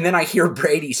beaking, and then I hear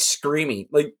Brady screaming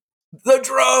like, "The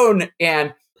drone!"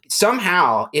 And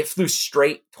somehow it flew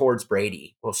straight towards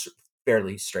Brady. Well,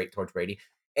 fairly straight towards Brady,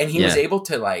 and he was able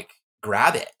to like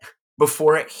grab it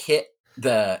before it hit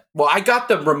I got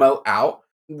the remote out.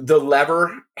 The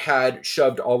lever had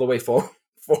shoved all the way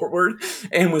forward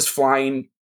and was flying,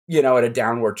 at a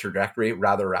downward trajectory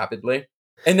rather rapidly.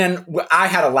 And then I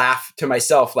had a laugh to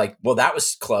myself, like, well, that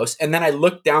was close. And then I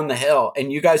looked down the hill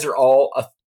and you guys are all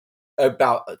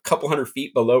about a couple hundred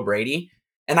feet below Brady.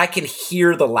 And I can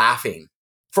hear the laughing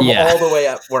from all the way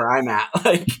up where I'm at.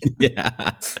 Like,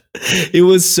 yeah, it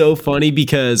was so funny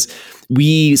because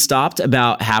we stopped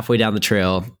about halfway down the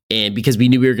trail, and because we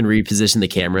knew we were going to reposition the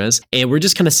cameras, and we're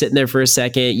just kind of sitting there for a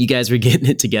second. You guys were getting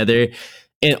it together,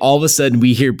 and all of a sudden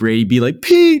we hear Brady be like,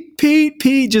 Pete,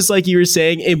 just like you were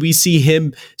saying. And we see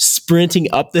him sprinting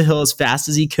up the hill as fast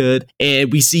as he could.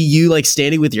 And we see you like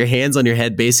standing with your hands on your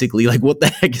head, basically like, what the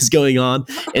heck is going on?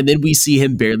 And then we see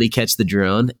him barely catch the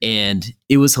drone. And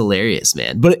it was hilarious,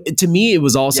 man. But to me, it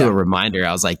was also a reminder.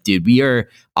 I was like, dude, we are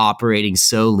operating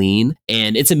so lean.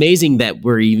 And it's amazing that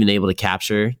we're even able to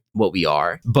capture what we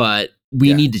are. But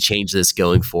we need to change this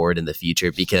going forward in the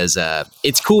future, because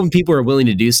it's cool when people are willing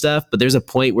to do stuff, but there's a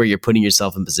point where you're putting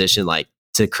yourself in position like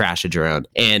to crash a drone.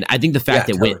 And I think the fact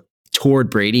that it went toward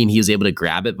Brady and he was able to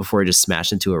grab it before it just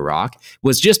smashed into a rock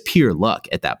was just pure luck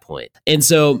at that point. And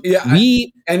so and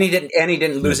he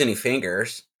didn't lose any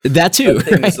fingers. That too.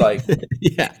 That thing's like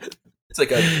it's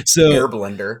like a air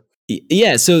blender.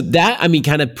 Yeah, so that, I mean,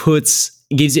 kind of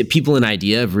gives it people an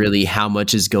idea of really how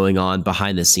much is going on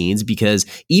behind the scenes, because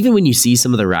even when you see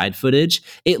some of the ride footage,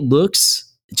 it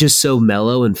looks just so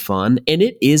mellow and fun, and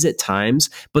it is at times,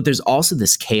 but there's also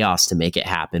this chaos to make it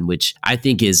happen, which I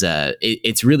think is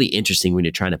it's really interesting when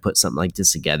you're trying to put something like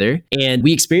this together. And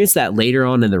we experienced that later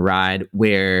on in the ride,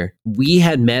 where we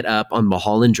had met up on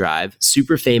Mulholland Drive,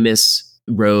 super famous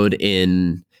road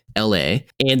in LA,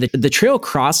 and the trail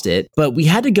crossed it, but we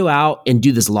had to go out and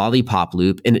do this lollipop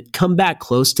loop and come back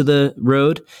close to the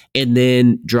road and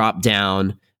then drop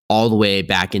down all the way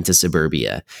back into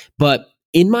suburbia. But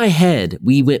in my head,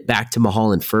 we went back to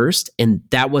Mulholland first, and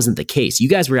that wasn't the case. You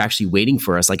guys were actually waiting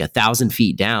for us like 1,000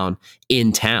 feet down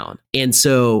in town. And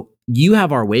so you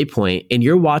have our waypoint and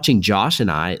you're watching Josh and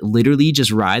I literally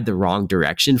just ride the wrong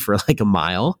direction for like a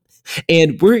mile.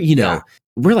 And we're,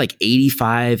 we're like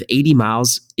 80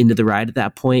 miles into the ride at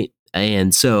that point.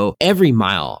 And so every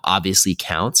mile obviously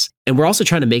counts. And we're also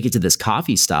trying to make it to this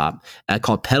coffee stop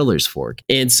called Peddler's Fork.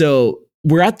 And so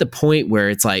we're at the point where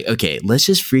it's like, okay, let's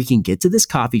just freaking get to this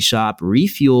coffee shop,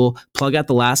 refuel, plug out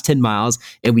the last 10 miles,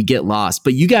 and we get lost.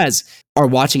 But you guys are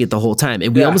watching it the whole time.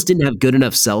 And we almost didn't have good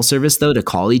enough cell service, though, to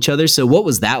call each other. So what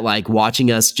was that like,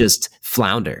 watching us just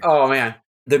flounder? Oh, man.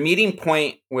 The meeting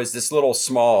point was this little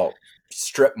small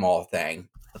strip mall thing.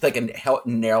 It's like a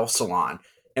nail salon.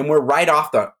 And we're right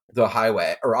off the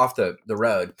highway, or off the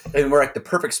road. And we're at the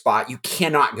perfect spot. You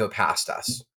cannot go past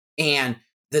us. And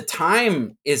the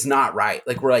time is not right.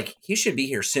 Like, we're like, he should be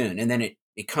here soon. And then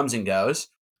it comes and goes.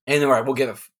 And then we're like, we'll give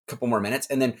it a couple more minutes.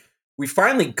 And then we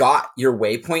finally got your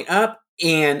waypoint up.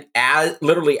 And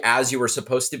as you were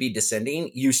supposed to be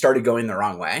descending, you started going the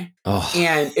wrong way. Oh.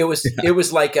 And it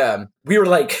was like, we were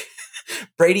like,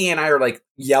 Brady and I are like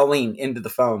yelling into the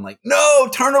phone, like, no,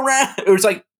 turn around. It was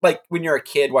like when you're a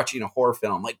kid watching a horror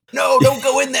film, like, no, don't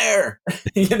go in there.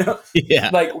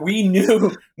 Like we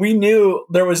knew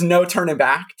there was no turning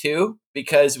back too,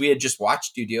 because we had just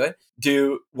watched you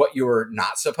do what you were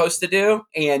not supposed to do,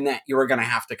 and that you were going to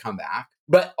have to come back.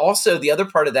 But also the other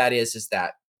part of that is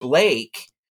that Blake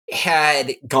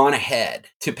had gone ahead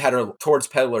towards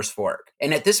Peddler's Fork.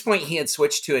 And at this point, he had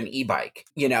switched to an e-bike,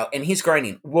 and he's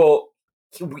grinding. Well,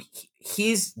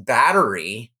 his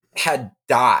battery had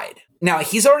died. Now,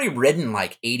 he's already ridden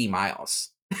like 80 miles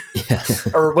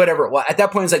or whatever. Well, at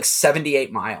that point, it was like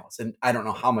 78 miles. And I don't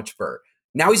know how much for.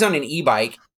 Now he's on an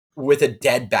e-bike with a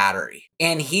dead battery.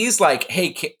 And he's like,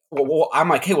 hey, I'm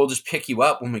like, hey, we'll just pick you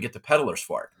up when we get to Peddler's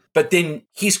Fork. But then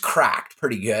he's cracked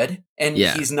pretty good, and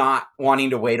he's not wanting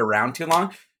to wait around too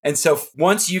long. And so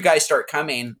once you guys start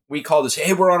coming, we call this,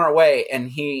 hey, we're on our way. And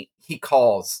he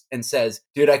calls and says,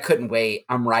 dude, I couldn't wait.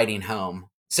 I'm riding home.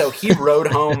 So he rode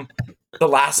home the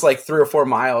last like 3 or 4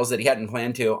 miles that he hadn't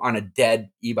planned to on a dead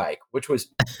e-bike, which was,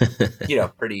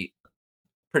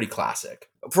 pretty classic.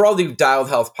 For all the Dialed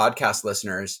Health podcast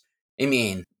listeners, I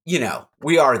mean,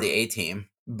 we are the A-team,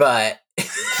 but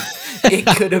it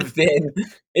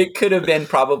could have been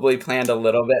probably planned a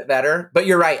little bit better. But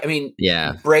you're right. I mean,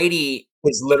 Brady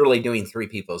was literally doing 3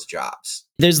 people's jobs.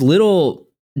 There's little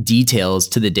details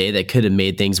to the day that could have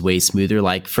made things way smoother.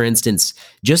 Like, for instance,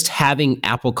 just having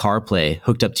Apple CarPlay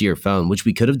hooked up to your phone, which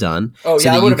we could have done. Oh,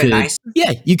 yeah, that would have been nice.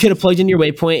 Yeah, you could have plugged in your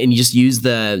waypoint and you just use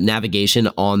the navigation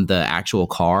on the actual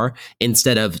car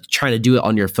instead of trying to do it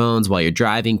on your phones while you're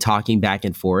driving, talking back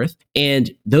and forth. And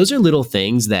those are little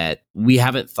things that we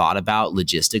haven't thought about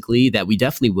logistically that we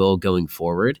definitely will going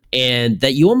forward, and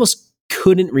that you almost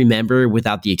couldn't remember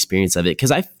without the experience of it.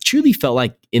 Because I truly felt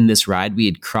like in this ride, we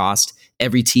had crossed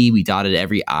every T, we dotted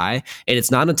every I. And it's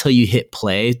not until you hit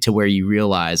play to where you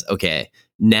realize, okay,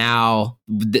 now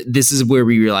this is where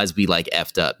we realize we like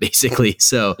effed up, basically.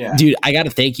 So, dude, I got to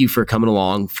thank you for coming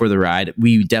along for the ride.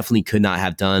 We definitely could not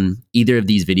have done either of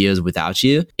these videos without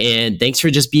you. And thanks for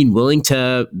just being willing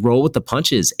to roll with the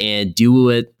punches and do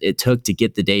what it took to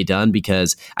get the day done.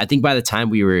 Because I think by the time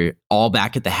we were all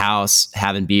back at the house,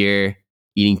 having beer,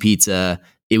 eating pizza,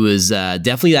 it was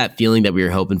definitely that feeling that we were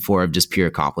hoping for of just pure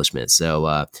accomplishment.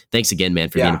 So thanks again, man,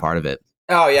 for being a part of it.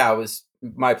 Oh, yeah, it was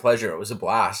my pleasure. It was a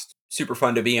blast. Super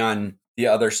fun to be on the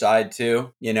other side,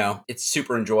 too. It's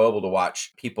super enjoyable to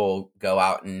watch people go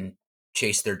out and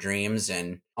chase their dreams,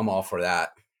 and I'm all for that.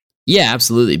 Yeah,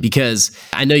 absolutely. Because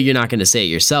I know you're not going to say it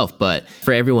yourself, but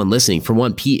for everyone listening, for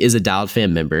one, Pete is a Dialed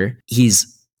Fam member.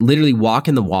 He's literally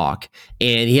walking the walk,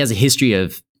 and he has a history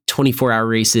of 24-hour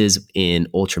races in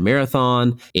ultra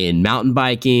marathon, in mountain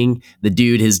biking. The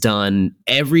dude has done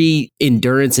every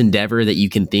endurance endeavor that you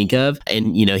can think of.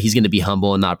 And, he's going to be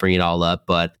humble and not bring it all up.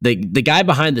 But the guy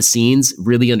behind the scenes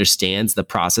really understands the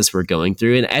process we're going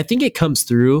through. And I think it comes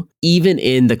through even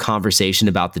in the conversation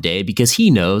about the day, because he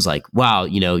knows like, wow,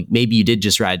 maybe you did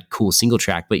just ride cool single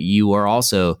track, but you are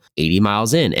also 80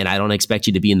 miles in, and I don't expect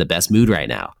you to be in the best mood right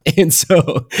now. And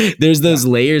so there's those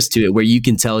layers to it where you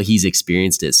can tell he's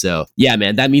experienced it. So yeah,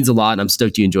 man, that means a lot. And I'm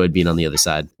stoked you enjoyed being on the other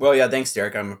side. Well, yeah, thanks,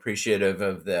 Derek. I'm appreciative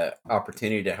of the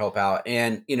opportunity to help out.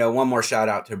 And, one more shout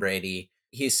out to Brady.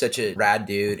 He's such a rad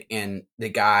dude. And the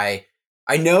guy,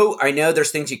 I know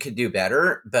there's things you could do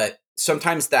better, but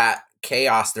sometimes that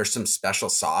chaos, there's some special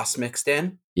sauce mixed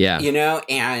in. Yeah.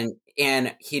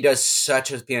 And he does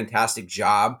such a fantastic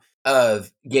job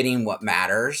of getting what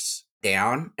matters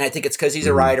down. And I think it's because he's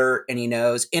a writer and he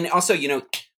knows. And also,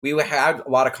 we would have a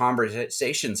lot of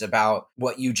conversations about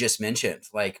what you just mentioned,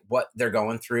 like what they're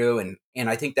going through. And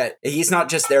I think that he's not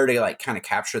just there to like kind of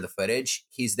capture the footage.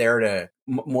 He's there to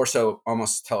more so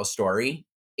almost tell a story.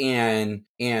 And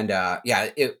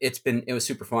it was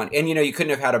super fun. And, you couldn't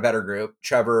have had a better group.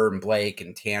 Trevor and Blake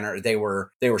and Tanner, they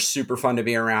were super fun to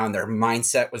be around. Their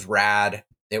mindset was rad.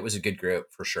 It was a good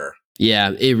group for sure.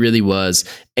 Yeah, it really was.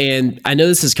 And I know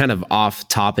this is kind of off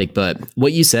topic, but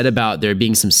what you said about there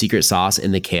being some secret sauce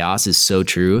in the chaos is so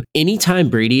true. Anytime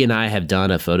Brady and I have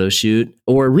done a photo shoot,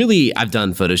 or really I've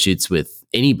done photo shoots with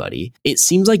anybody, it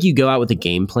seems like you go out with a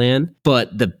game plan,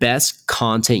 but the best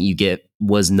content you get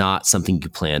was not something you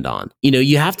planned on.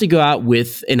 You have to go out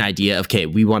with an idea of, okay,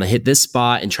 we want to hit this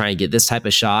spot and try and get this type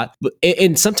of shot.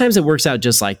 And sometimes it works out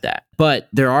just like that. But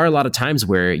there are a lot of times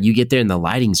where you get there and the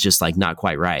lighting's just like not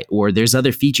quite right. Or there's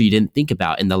other feature you didn't think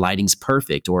about and the lighting's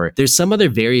perfect. Or there's some other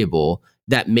variable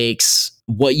that makes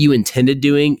what you intended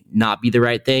doing not be the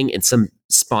right thing. And some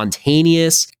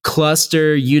spontaneous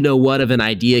cluster, what of an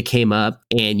idea came up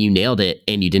and you nailed it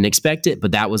and you didn't expect it,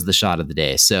 but that was the shot of the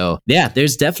day. So yeah,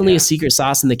 there's definitely a secret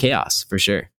sauce in the chaos for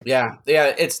sure. Yeah.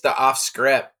 It's the off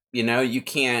script,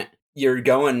 you're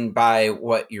going by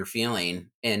what you're feeling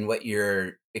and what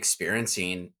you're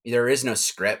experiencing. There is no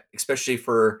script, especially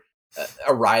for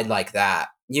a ride like that.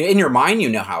 In your mind,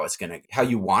 how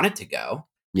you want it to go.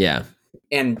 Yeah.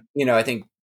 And, I think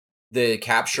the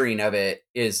capturing of it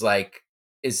is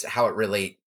how it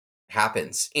really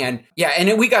happens. And yeah, and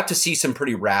then we got to see some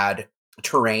pretty rad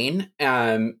terrain.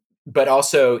 But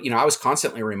also, I was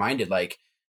constantly reminded like,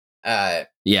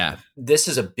 this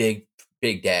is a big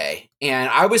day. And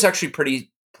I was actually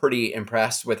pretty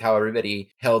impressed with how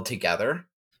everybody held together.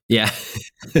 Yeah.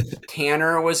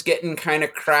 Tanner was getting kind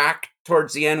of cracked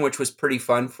towards the end, which was pretty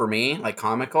fun for me, like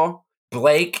comical.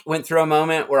 Blake went through a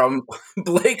moment where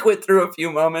Blake went through a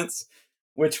few moments,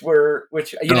 which you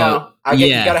got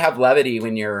to have levity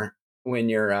when you're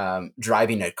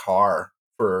driving a car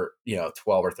for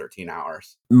 12 or 13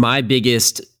 hours. My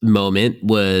biggest moment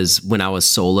was when I was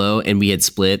solo and we had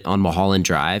split on Mulholland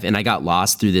Drive, and I got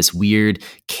lost through this weird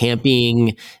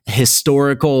camping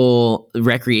historical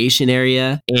recreation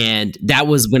area. And that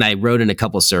was when I rode in a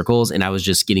couple circles and I was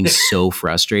just getting so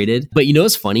frustrated. But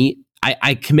it's funny.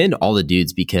 I commend all the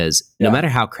dudes because no matter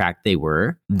how cracked they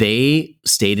were, they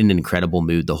stayed in an incredible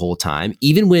mood the whole time.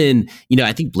 Even when,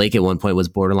 I think Blake at one point was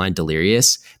borderline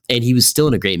delirious and he was still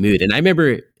in a great mood. And I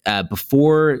remember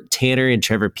before Tanner and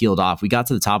Trevor peeled off, we got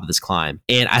to the top of this climb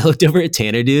and I looked over at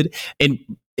Tanner, dude, and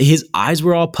his eyes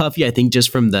were all puffy, I think just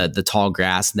from the tall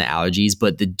grass and the allergies,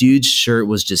 but the dude's shirt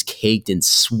was just caked in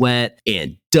sweat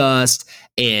and dust.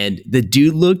 And the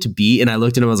dude looked beat. And I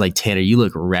looked at him, I was like, Tanner, you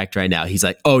look wrecked right now. He's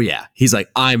like, oh yeah. He's like,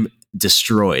 I'm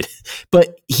destroyed.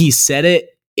 But he said it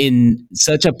in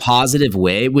such a positive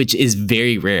way, which is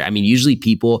very rare. I mean, usually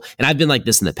people, and I've been like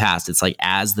this in the past, it's like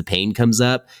as the pain comes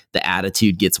up, the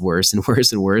attitude gets worse and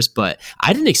worse and worse. But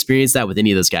I didn't experience that with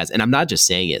any of those guys. And I'm not just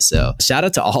saying it. So shout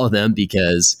out to all of them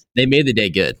because they made the day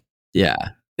good. Yeah.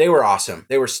 They were awesome.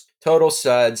 They were total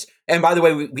suds. And by the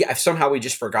way, we somehow we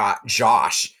just forgot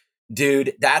Josh.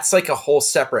 Dude, that's like a whole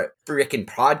separate freaking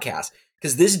podcast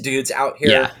because this dude's out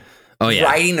here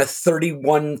riding a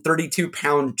 32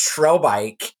 pound trail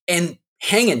bike and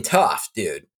hanging tough,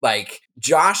 dude. Like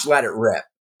Josh let it rip.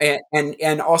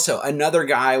 And also another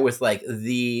guy with like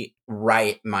the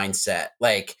right mindset,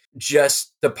 like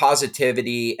just the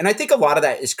positivity. And I think a lot of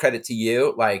that is credit to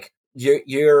you. Like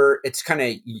it's kind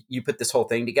of, you put this whole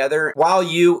thing together while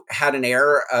you had an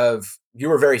air of, you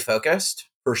were very focused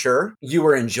for sure. You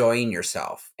were enjoying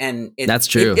yourself. And that's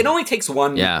true. It only takes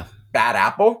one bad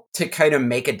apple to kind of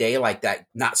make a day like that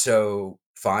not so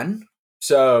fun.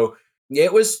 So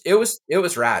it was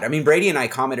rad. I mean, Brady and I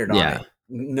commented on it a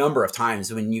number of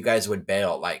times when you guys would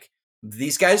bail, like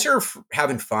these guys are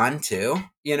having fun too,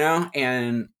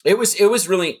 and it was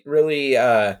really, really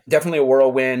definitely a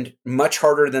whirlwind, much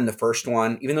harder than the first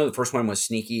one, even though the first one was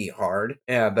sneaky hard.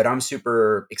 But I'm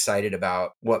super excited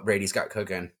about what Brady's got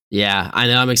cooking. Yeah, I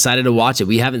know. I'm excited to watch it.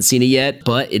 We haven't seen it yet,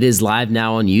 but it is live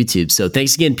now on YouTube. So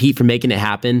thanks again, Pete, for making it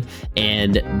happen.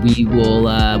 And we will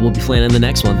we'll be planning the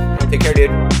next one. Take care, dude.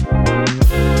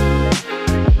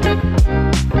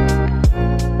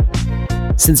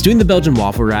 Since doing the Belgian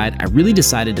waffle ride, I really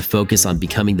decided to focus on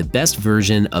becoming the best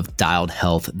version of Dialed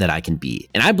Health that I can be.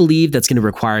 And I believe that's going to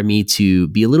require me to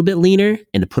be a little bit leaner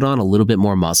and to put on a little bit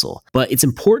more muscle. But it's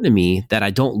important to me that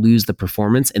I don't lose the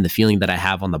performance and the feeling that I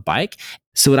have on the bike.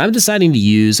 So what I'm deciding to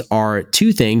use are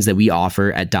two things that we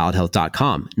offer at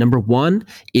dialedhealth.com. Number one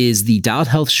is the Dialed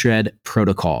Health Shred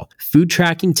Protocol, food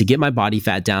tracking to get my body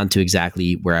fat down to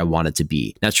exactly where I want it to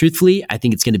be. Now, truthfully, I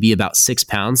think it's going to be about 6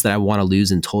 pounds that I want to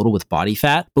lose in total with body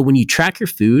fat. But when you track your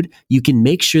food, you can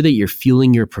make sure that you're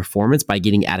fueling your performance by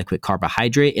getting adequate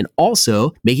carbohydrate and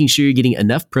also making sure you're getting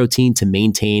enough protein to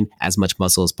maintain as much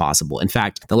muscle as possible. In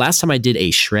fact, the last time I did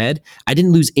a shred, I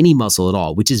didn't lose any muscle at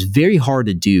all, which is very hard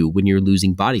to do when you're losing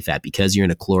body fat because you're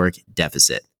in a caloric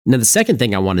deficit. Now, the second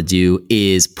thing I want to do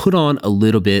is put on a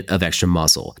little bit of extra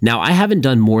muscle. Now, I haven't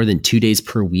done more than 2 days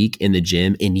per week in the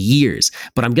gym in years,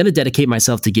 but I'm going to dedicate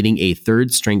myself to getting a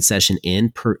third strength session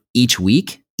in per each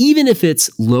week, even if it's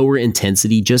lower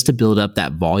intensity, just to build up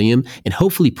that volume and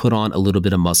hopefully put on a little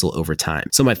bit of muscle over time.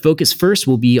 So my focus first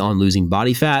will be on losing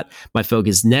body fat. My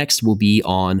focus next will be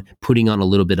on putting on a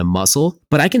little bit of muscle,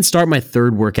 but I can start my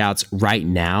third workouts right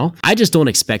now. I just don't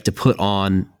expect to put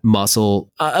on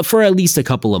muscle for at least a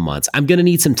couple of months. I'm going to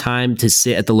need some time to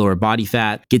sit at the lower body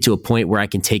fat, get to a point where I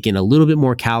can take in a little bit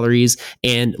more calories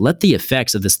and let the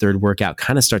effects of this third workout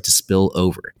kind of start to spill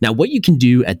over. Now, what you can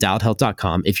do at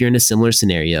dialedhealth.com, if you're in a similar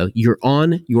scenario, you're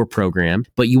on your program,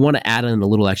 but you want to add in a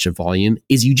little extra volume,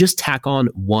 is you just tack on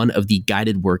one of the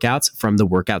guided workouts from the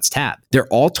workouts tab. They're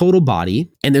all total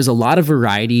body, and there's a lot of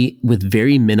variety with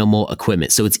very minimal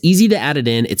equipment. So it's easy to add it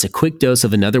in. It's a quick dose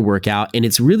of another workout, and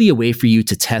it's really a way for you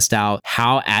to test out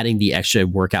how adding the extra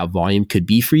workout volume could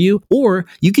be for you. Or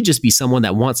you could just be someone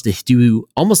that wants to do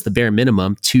almost the bare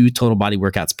minimum 2 total body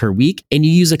workouts per week, and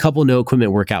you use a couple no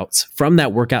equipment workouts from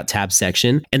that workout tab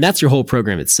section, and that's your whole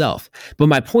program itself. But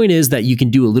my my point is that you can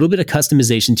do a little bit of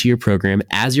customization to your program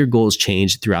as your goals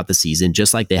change throughout the season,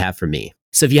 just like they have for me.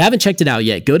 So if you haven't checked it out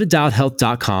yet, go to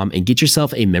dialedhealth.com and get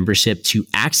yourself a membership to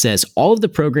access all of the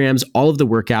programs, all of the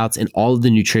workouts, and all of the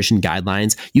nutrition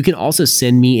guidelines. You can also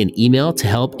send me an email to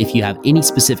help if you have any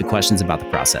specific questions about the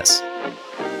process.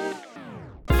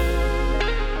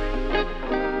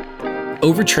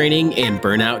 Overtraining and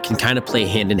burnout can kind of play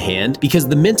hand in hand because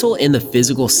the mental and the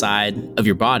physical side of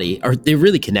your body they're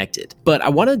really connected. But I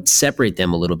want to separate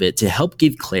them a little bit to help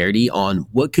give clarity on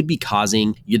what could be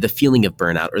causing you the feeling of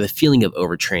burnout or the feeling of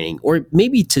overtraining, or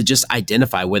maybe to just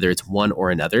identify whether it's one or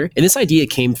another. And this idea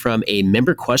came from a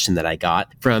member question that I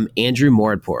got from Andrew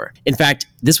Moradpour. In fact,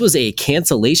 this was a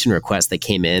cancellation request that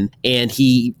came in, and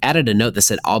he added a note that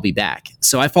said, "I'll be back."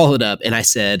 So I followed up and I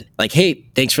said, "Hey,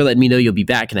 thanks for letting me know you'll be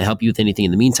back. Can I help you with anything in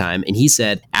the meantime?" And he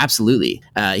said, "Absolutely."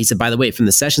 He said, "By the way, from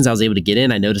the sessions I was able to get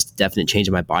in, I noticed a definite change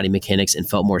in my body mechanics and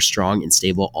felt more strong and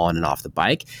stable on and off the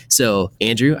bike." So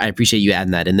Andrew, I appreciate you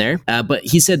adding that in there. But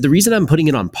he said, "The reason I'm putting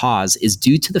it on pause is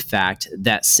due to the fact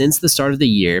that since the start of the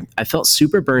year, I felt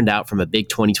super burned out from a big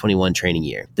 2021 training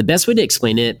year. The best way to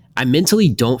explain it, I mentally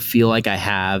don't feel like I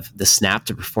have the snap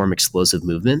to perform explosive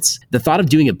movements. The thought of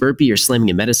doing a burpee or slamming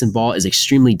a medicine ball is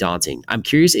extremely daunting. I'm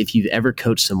curious if you've ever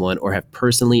coached someone or have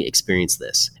personally experienced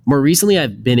this. More recently,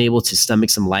 I've been able to stomach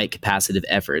some light capacitive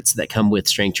efforts that come with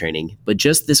strength training, but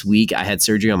just this week, I had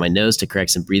surgery on my nose to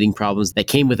correct some breathing problems that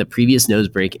came with a previous nose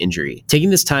break injury.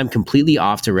 Taking this time completely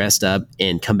off to rest up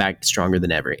and come back stronger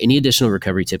than ever. Any additional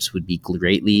recovery tips would be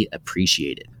greatly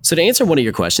appreciated." So to answer one of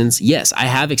your questions, yes, I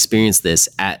have experienced this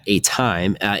at a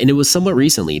time, and it was somewhat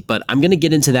recently, but I'm going to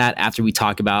get into that after we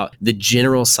talk about the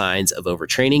general signs of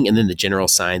overtraining and then the general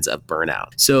signs of burnout.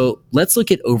 So let's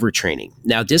look at overtraining.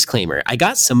 Now, disclaimer, I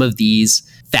got some of these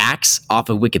facts off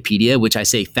of Wikipedia, which I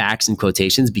say facts in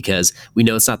quotations because we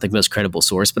know it's not the most credible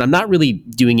source, but I'm not really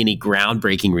doing any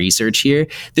groundbreaking research here.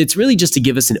 It's really just to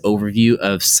give us an overview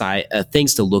of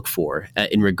things to look for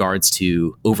in regards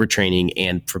to overtraining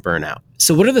and for burnout.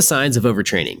 So what are the signs of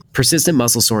overtraining? Persistent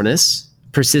muscle soreness,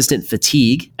 persistent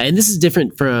fatigue, and this is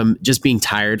different from just being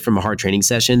tired from a hard training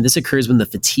session. This occurs when the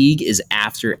fatigue is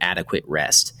after adequate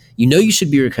rest. You know you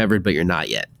should be recovered, but you're not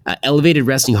yet. Elevated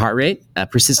resting heart rate,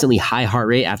 persistently high heart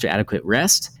rate after adequate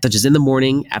rest, such as in the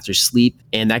morning, after sleep,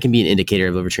 and that can be an indicator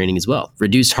of overtraining as well.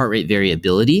 Reduced heart rate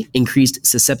variability, increased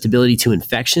susceptibility to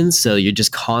infections, so you're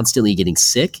just constantly getting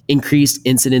sick. Increased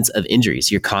incidence of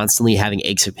injuries, you're constantly having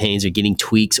aches or pains or getting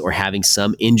tweaks or having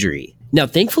some injury. Now,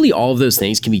 thankfully, all of those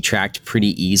things can be tracked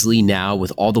pretty easily now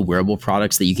with all the wearable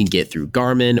products that you can get through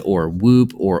Garmin or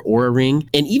Whoop or Oura Ring.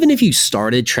 And even if you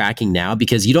started tracking now,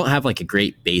 because you don't have a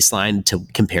great baseline to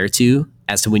compare to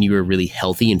as to when you were really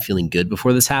healthy and feeling good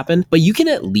before this happened, but you can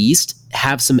at least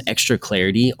have some extra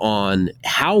clarity on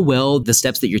how well the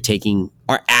steps that you're taking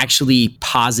are actually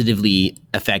positively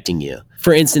affecting you.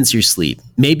 For instance, your sleep.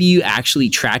 Maybe you actually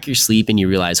track your sleep and you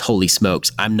realize, holy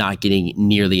smokes, I'm not getting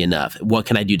nearly enough. What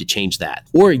can I do to change that?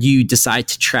 Or you decide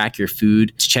to track your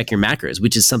food to check your macros,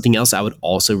 which is something else I would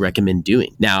also recommend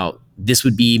doing. Now, this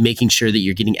would be making sure that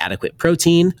you're getting adequate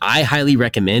protein. I highly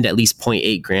recommend at least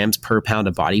 0.8 grams per pound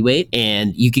of body weight,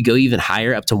 and you could go even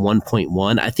higher up to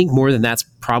 1.1. I think more than that's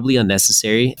probably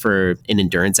unnecessary for an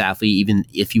endurance athlete, even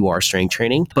if you are strength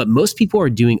training, but most people are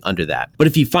doing under that. But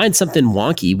if you find something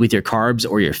wonky with your carbs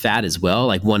or your fat as well,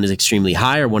 like one is extremely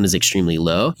high or one is extremely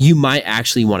low, you might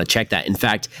actually want to check that. In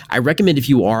fact, I recommend if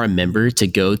you are a member to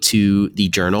go to the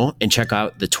journal and check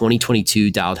out the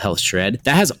 2022 Dialed Health Shred.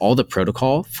 That has all the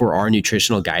protocol for our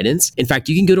nutritional guidance. In fact,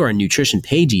 you can go to our nutrition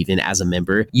page even as a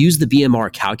member, use the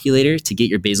BMR calculator to get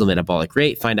your basal metabolic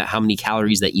rate, find out how many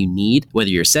calories that you need, whether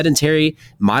you're sedentary,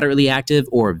 moderately active,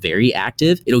 or very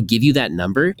active. It'll give you that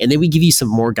number. And then we give you some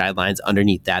more guidelines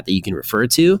underneath that you can refer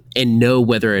to and know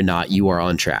whether or not you are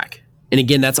on track. And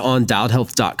again, that's on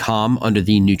dialedhealth.com under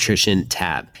the nutrition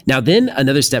tab. Now, then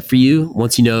another step for you,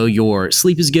 once you know your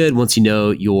sleep is good, once you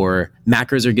know your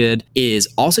macros are good, is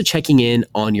also checking in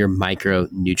on your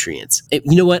micronutrients.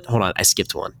 You know what? Hold on. I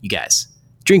skipped one. You guys,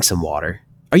 drink some water.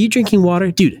 Are you drinking water?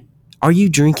 Dude, are you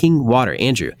drinking water?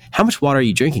 Andrew, how much water are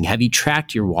you drinking? Have you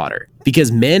tracked your water?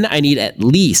 Because men, I need at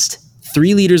least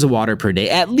 3 liters of water per day.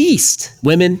 At least.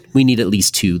 Women, we need at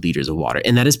least 2 liters of water.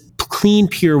 And that is clean,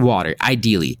 pure water,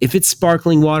 ideally. If it's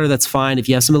sparkling water, that's fine. If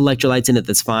you have some electrolytes in it,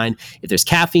 that's fine. If there's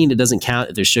caffeine, it doesn't count.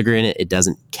 If there's sugar in it, it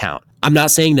doesn't count. I'm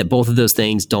not saying that both of those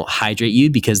things don't hydrate you,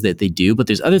 because that they do, but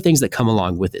there's other things that come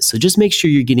along with it. So just make sure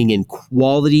you're getting in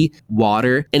quality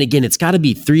water. And again, it's got to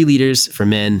be 3 liters for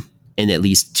men and at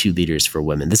least 2 liters for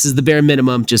women. This is the bare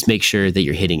minimum. Just make sure that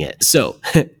you're hitting it. So,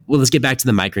 well, let's get back to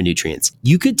the micronutrients.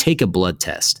 You could take a blood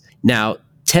test. Now,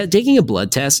 taking a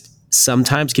blood test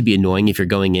sometimes can be annoying if you're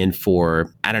going in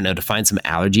for, I don't know, to find some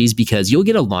allergies, because you'll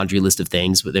get a laundry list of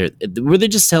things where they're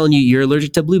just telling you you're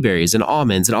allergic to blueberries and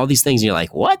almonds and all these things. And you're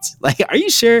like, what? Like, are you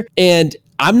sure? And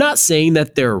I'm not saying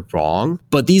that they're wrong,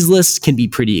 but these lists can be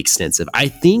pretty extensive. I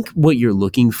think what you're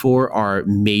looking for are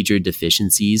major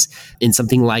deficiencies in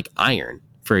something like iron,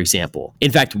 for example.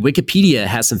 In fact, Wikipedia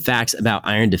has some facts about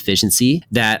iron deficiency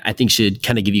that I think should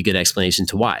kind of give you a good explanation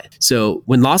to why. So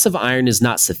when loss of iron is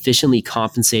not sufficiently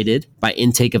compensated by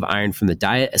intake of iron from the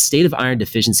diet, a state of iron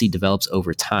deficiency develops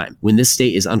over time. When this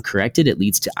state is uncorrected, it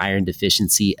leads to iron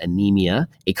deficiency anemia,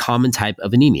 a common type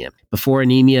of anemia. Before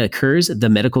anemia occurs, the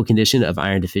medical condition of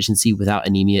iron deficiency without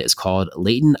anemia is called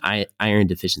latent iron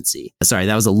deficiency. Sorry,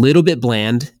 that was a little bit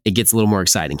bland. It gets a little more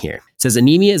exciting here. It says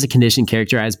anemia is a condition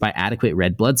characterized by adequate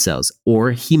red blood cells,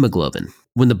 or hemoglobin.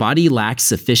 When the body lacks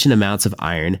sufficient amounts of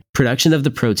iron, production of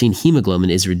the protein hemoglobin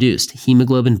is reduced.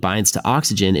 Hemoglobin binds to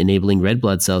oxygen, enabling red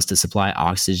blood cells to supply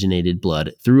oxygenated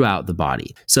blood throughout the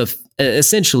body. So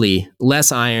essentially,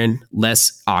 less iron,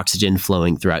 less oxygen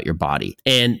flowing throughout your body.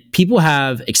 And people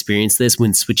have experienced this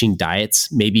when switching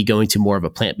diets, maybe going to more of a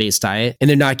plant-based diet, and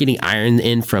they're not getting iron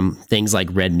in from things like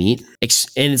red meat.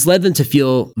 And it's led them to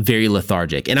feel very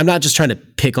lethargic. And I'm not just trying to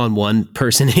pick on one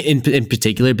person in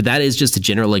particular, but that is just a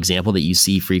general example that you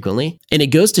see frequently. And it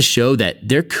goes to show that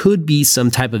there could be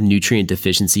some type of nutrient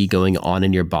deficiency going on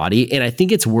in your body. And I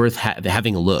think it's worth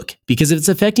having a look, because if it's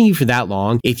affecting you for that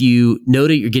long, if you know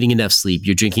that you're getting enough sleep,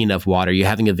 you're drinking enough water, you're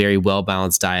having a very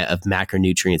well-balanced diet of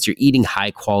macronutrients, you're eating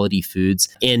high quality foods,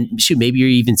 and maybe you're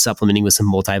even supplementing with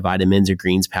some multivitamins or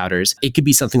greens powders, it could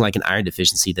be something like an iron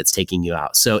deficiency that's taking you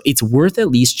out. So it's worth at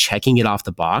least checking it off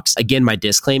the box. Again, my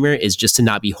disclaimer is just to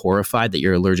not be horrified that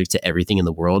you're allergic to everything in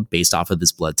the world based off of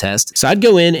this blood test. So I'd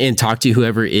go in and talk to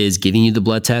whoever is giving you the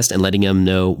blood test and letting them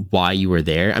know why you were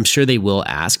there. I'm sure they will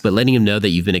ask, but letting them know that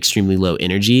you've been extremely low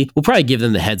energy will probably give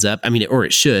them the heads up, or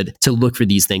it should, to look for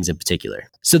these things in particular.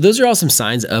 So those are all some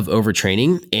signs of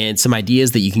overtraining and some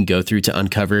ideas that you can go through to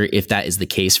uncover if that is the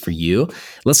case for you.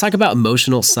 Let's talk about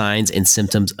emotional signs and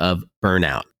symptoms of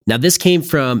burnout. Now, this came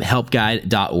from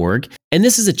helpguide.org, and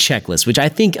this is a checklist, which I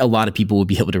think a lot of people will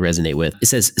be able to resonate with. It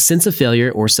says sense of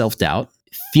failure or self-doubt,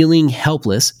 feeling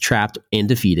helpless, trapped, and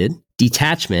defeated,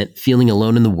 detachment, feeling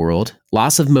alone in the world,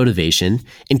 loss of motivation,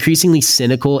 increasingly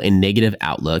cynical and negative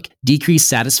outlook, decreased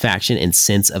satisfaction and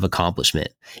sense of accomplishment.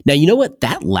 Now, you know what?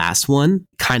 That last one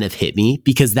kind of hit me,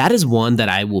 because that is one that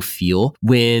I will feel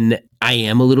when I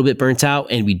am a little bit burnt out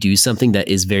and we do something that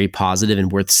is very positive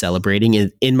and worth celebrating.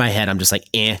 And in my head, I'm just like,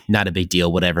 not a big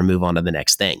deal, whatever, move on to the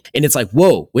next thing. And it's like,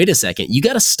 whoa, wait a second. You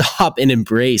got to stop and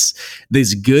embrace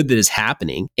this good that is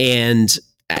happening. And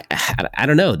I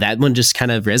don't know, that one just kind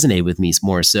of resonated with me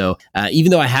more. So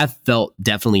even though I have felt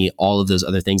definitely all of those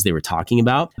other things they were talking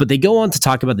about, but they go on to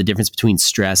talk about the difference between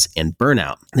stress and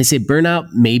burnout. They say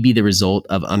burnout may be the result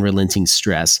of unrelenting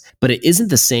stress, but it isn't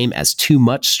the same as too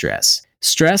much stress.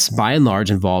 Stress, by and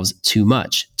large, involves too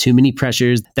many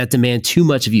pressures that demand too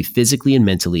much of you physically and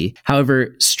mentally.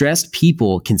 However, stressed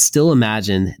people can still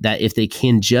imagine that if they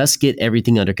can just get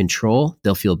everything under control,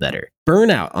 they'll feel better.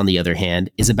 Burnout, on the other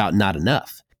hand, is about not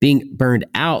enough. Being burned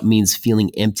out means feeling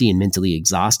empty and mentally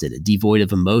exhausted, devoid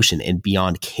of emotion and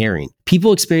beyond caring.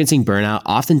 People experiencing burnout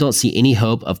often don't see any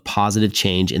hope of positive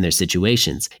change in their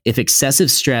situations. If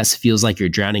excessive stress feels like you're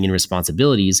drowning in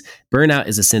responsibilities, burnout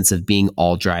is a sense of being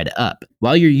all dried up.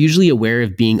 While you're usually aware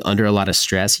of being under a lot of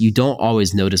stress, you don't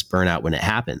always notice burnout when it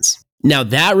happens. Now,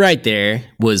 that right there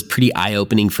was pretty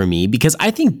eye-opening for me, because I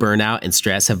think burnout and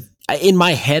stress have in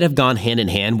my head have gone hand in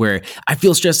hand, where I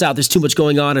feel stressed out, there's too much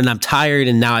going on and I'm tired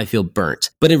and now I feel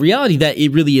burnt. But in reality, that it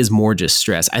really is more just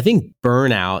stress. I think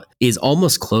burnout is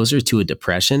almost closer to a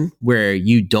depression, where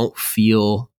you don't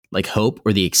feel like hope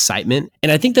or the excitement.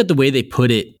 And I think that the way they put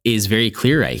it is very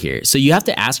clear right here. So you have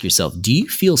to ask yourself, do you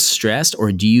feel stressed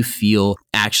or do you feel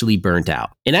actually burnt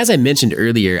out? And as I mentioned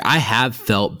earlier, I have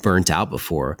felt burnt out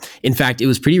before. In fact, it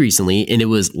was pretty recently, and it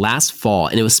was last fall,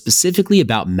 and it was specifically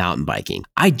about mountain biking.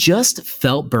 I just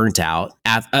felt burnt out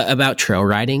about trail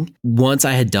riding once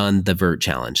I had done the Vert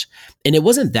Challenge. And it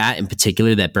wasn't that in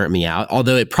particular that burnt me out,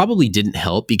 although it probably didn't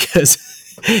help, because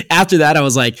after that, I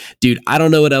was like, dude, I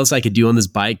don't know what else I could do on this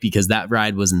bike, because that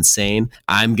ride was insane.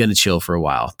 I'm going to chill for a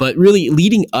while. But really,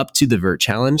 leading up to the Vert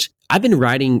Challenge, I've been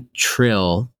riding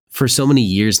trail for so many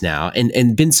years now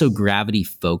and been so gravity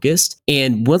focused.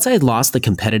 And once I had lost the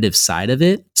competitive side of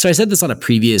it, so I said this on a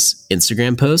previous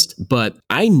Instagram post, but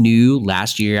I knew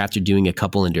last year after doing a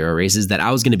couple enduro races that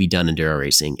I was going to be done enduro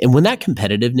racing. And when that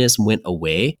competitiveness went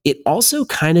away, it also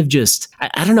kind of just,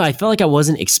 I don't know, I felt like I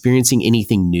wasn't experiencing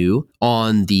anything new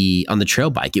on the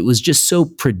trail bike. It was just so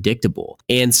predictable.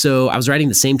 And so I was riding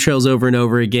the same trails over and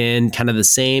over again, kind of the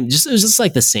same, it was just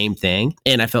like the same thing.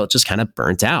 And I felt just kind of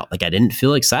burnt out. Like I didn't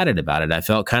feel excited about it. I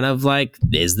felt kind of like,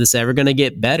 is this ever going to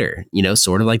get better? You know,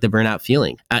 sort of like the burnout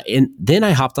feeling. And then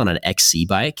I hopped on an XC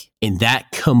bike and that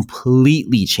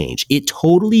completely changed. It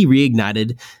totally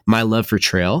reignited my love for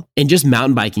trail and just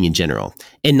mountain biking in general.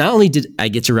 And not only did I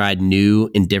get to ride new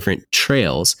and different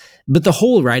trails, but the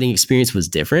whole riding experience was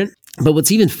different. But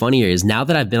what's even funnier is now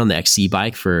that I've been on the XC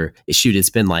bike for, it's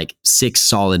been like 6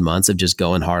 solid months of just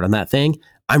going hard on that thing.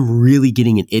 I'm really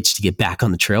getting an itch to get back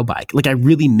on the trail bike. Like I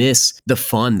really miss the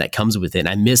fun that comes with it.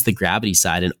 I miss the gravity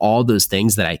side, and all those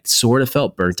things that I sort of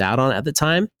felt burnt out on at the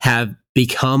time have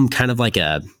become kind of like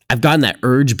I've gotten that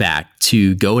urge back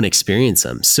to go and experience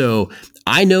them. So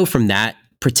I know from that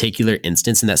particular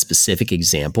instance in that specific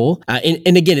example.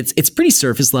 And again, it's pretty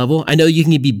surface level. I know you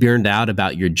can be burned out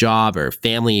about your job or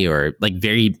family or like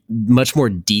very much more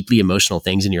deeply emotional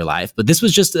things in your life. But this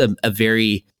was just a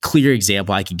very clear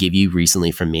example I could give you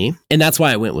recently from me. And that's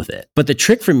why I went with it. But the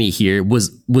trick for me here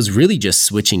was really just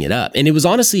switching it up. And it was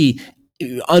honestly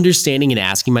understanding and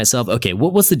asking myself, okay,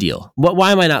 what's the deal?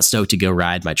 Why am I not stoked to go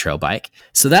ride my trail bike?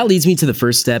 So that leads me to the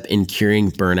first step in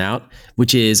curing burnout,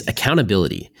 which is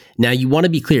accountability. Now you want to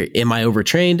be clear, am I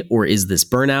overtrained or is this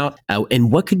burnout?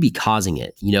 And what could be causing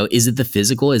it? You know, is it the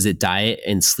physical? Is it diet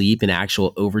and sleep and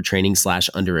actual overtraining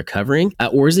 / under recovering?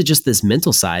 Or is it just this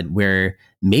mental side where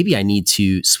maybe I need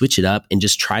to switch it up and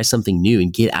just try something new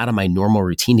and get out of my normal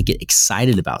routine to get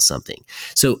excited about something?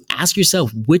 So ask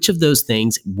yourself, which of those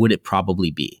things would it probably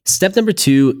be? Step number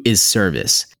 2 is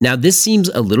service. Now, this seems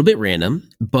a little bit random,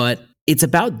 but it's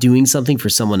about doing something for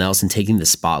someone else and taking the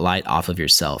spotlight off of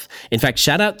yourself. In fact,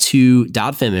 shout out to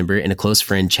Dialed Fam member and a close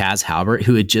friend, Chaz Halbert,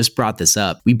 who had just brought this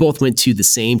up. We both went to the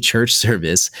same church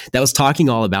service that was talking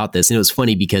all about this. And it was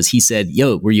funny because he said,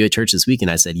 yo, were you at church this week?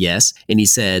 And I said, yes. And he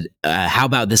said, how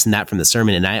about this and that from the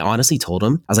sermon? And I honestly told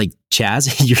him, I was like,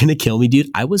 Chaz, you're going to kill me,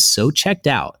 dude. I was so checked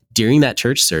out during that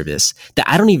church service that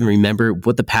I don't even remember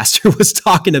what the pastor was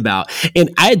talking about. And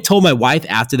I had told my wife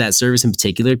after that service in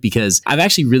particular, because I've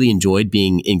actually really enjoyed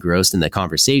being engrossed in the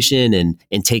conversation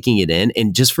and taking it in.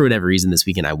 And just for whatever reason, this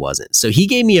weekend I wasn't. So he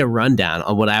gave me a rundown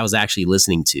on what I was actually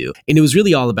listening to. And it was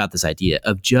really all about this idea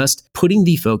of just putting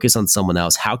the focus on someone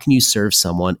else. How can you serve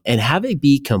someone and have it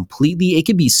be completely, it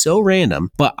could be so random,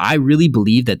 but I really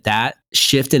believe that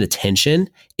shift in attention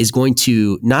is going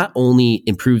to not only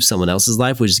improve someone else's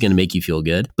life, which is going to make you feel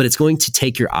good, but it's going to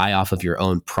take your eye off of your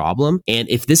own problem. And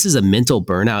if this is a mental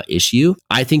burnout issue,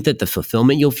 I think that the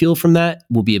fulfillment you'll feel from that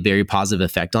will be a very positive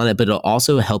effect on it, but it'll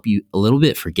also help you a little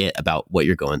bit forget about what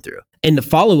you're going through. And to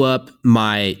follow up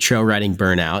my trail riding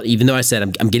burnout, even though I said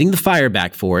I'm getting the fire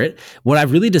back for it, what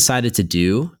I've really decided to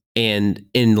do, and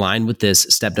in line with this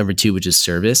step number 2, which is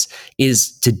service,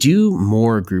 is to do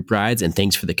more group rides and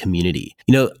things for the community.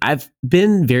 You know, I've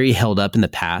been very held up in the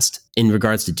past in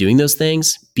regards to doing those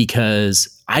things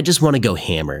because I just want to go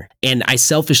hammer. And I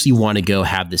selfishly want to go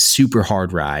have this super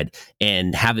hard ride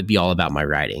and have it be all about my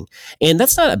riding. And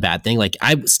that's not a bad thing. Like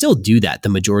I still do that the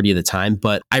majority of the time,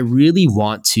 but I really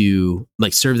want to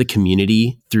like serve the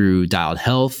community through Dialed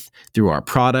Health, through our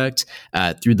product,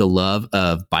 through the love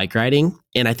of bike riding.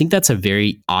 And I think that's a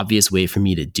very obvious way for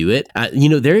me to do it. You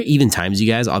know, there are even times,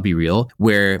 you guys, I'll be real,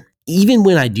 where even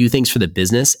when I do things for the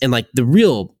business and like the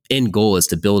real end goal is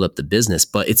to build up the business,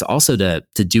 but it's also to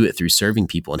do it through serving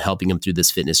people and helping them through this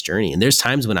fitness journey. And there's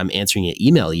times when I'm answering an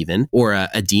email even or a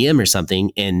DM or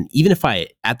something. And even if I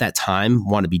at that time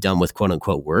want to be done with quote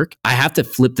unquote work, I have to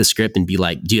flip the script and be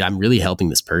like, dude, I'm really helping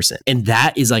this person. And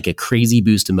that is like a crazy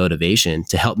boost of motivation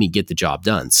to help me get the job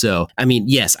done. So, I mean,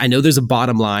 yes, I know there's a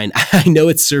bottom line. I know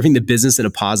it's serving the business in a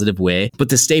positive way, but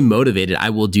to stay motivated,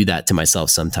 I will do that to myself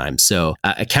sometimes. So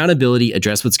accountability,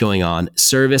 address what's going on,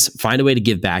 service, find a way to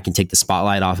give back and take the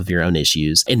spotlight off of your own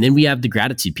issues. And then we have the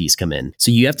gratitude piece come in. So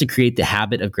you have to create the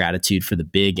habit of gratitude for the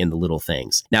big and the little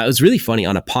things. Now, it was really funny.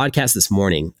 On a podcast this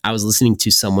morning, I was listening to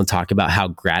someone talk about how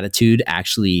gratitude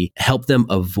actually helped them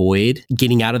avoid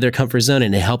getting out of their comfort zone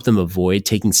and it helped them avoid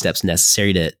taking steps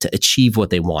necessary to achieve what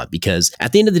they want. Because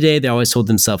at the end of the day, they always told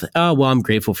themselves, oh, well, I'm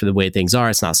grateful for the way things are.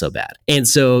 It's not so bad. And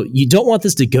so you don't want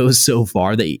this to go so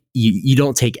far that you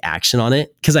don't take action on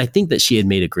it. Because I think that she had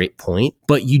made a great point,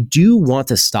 but you do want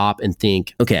to stop and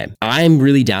think, okay, I'm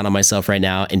really down on myself right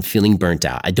now and feeling burnt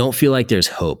out. I don't feel like there's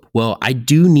hope. Well, I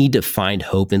do need to find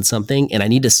hope in something, and I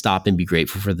need to stop and be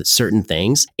grateful for the certain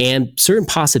things and certain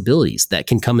possibilities that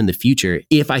can come in the future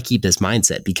if I keep this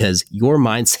mindset, because your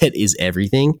mindset is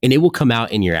everything and it will come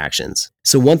out in your actions.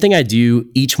 So one thing I do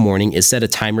each morning is set a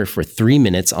timer for 3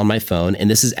 minutes on my phone. And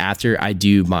this is after I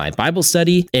do my Bible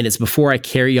study, and it's before I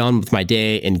carry on with my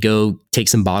day and go take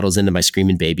some bottles into my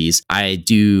screaming babies.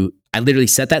 I literally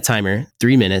set that timer,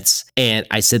 3 minutes, and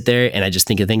I sit there and I just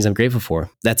think of things I'm grateful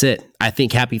for. That's it. I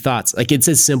think happy thoughts. Like, it's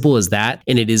as simple as that.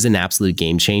 And it is an absolute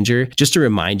game changer just to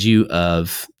remind you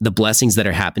of the blessings that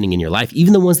are happening in your life,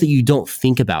 even the ones that you don't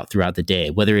think about throughout the day,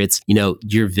 whether it's,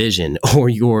 your vision or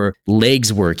your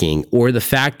legs working, or the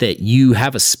fact that you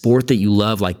have a sport that you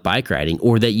love, like bike riding,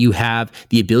 or that you have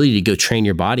the ability to go train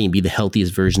your body and be the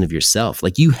healthiest version of yourself.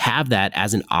 Like, you have that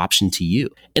as an option to you.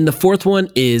 And the fourth one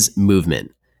is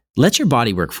movement. Let your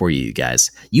body work for you, you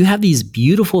guys. You have these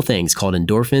beautiful things called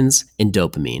endorphins and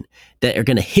dopamine that are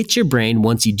going to hit your brain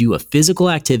once you do a physical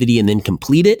activity and then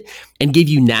complete it, and give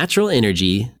you natural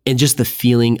energy and just the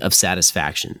feeling of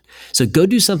satisfaction. So go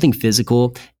do something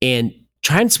physical and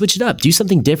try and switch it up. Do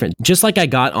something different. Just like I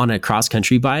got on a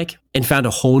cross-country bike and found a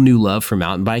whole new love for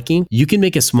mountain biking, you can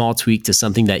make a small tweak to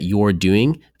something that you're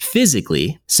doing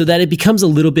physically so that it becomes a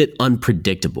little bit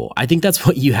unpredictable. I think that's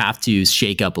what you have to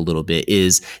shake up a little bit,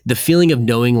 is the feeling of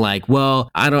knowing like, well,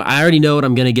 I already know what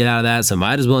I'm going to get out of that, so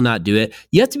might as well not do it.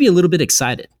 You have to be a little bit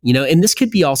excited, and this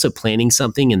could be also planning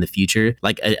something in the future,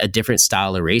 like a different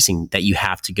style of racing that you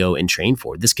have to go and train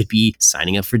for. This could be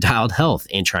signing up for Dialed Health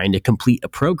and trying to complete a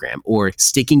program, or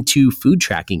sticking to food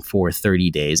tracking for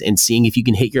 30 days and seeing if you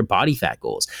can hit your body fat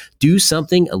goals. Do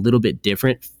something a little bit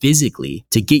different physically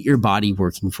to get your body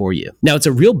working for you. Now, it's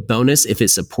a real bonus if it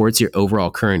supports your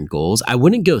overall current goals. I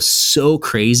wouldn't go so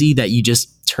crazy that you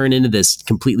just turn into this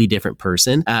completely different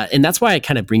person. And that's why I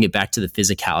kind of bring it back to the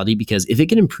physicality, because if it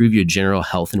can improve your general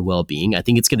health and well-being, I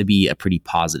think it's going to be a pretty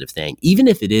positive thing. Even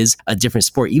if it is a different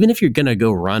sport, even if you're going to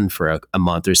go run for a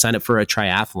month or sign up for a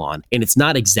triathlon, and it's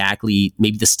not exactly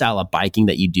maybe the style of biking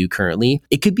that you do currently,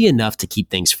 it could be enough to keep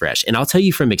things fresh. And I'll tell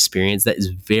you from experience, that is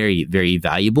very, very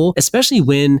valuable, especially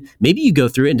when maybe you go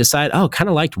through it and decide, oh, kind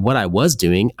of liked what I was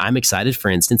doing. I'm excited, for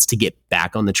instance, to get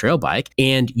back on the trail bike,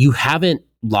 and you haven't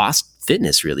lost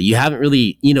fitness really. You haven't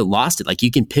really, lost it. Like, you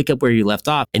can pick up where you left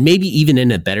off and maybe even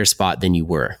in a better spot than you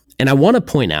were. And I want to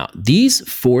point out these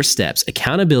 4 steps: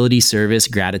 accountability, service,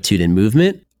 gratitude, and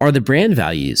movement, are the brand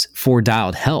values for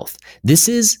Dialed Health. This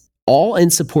is all in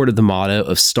support of the motto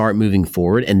of start moving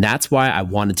forward. And that's why I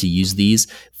wanted to use these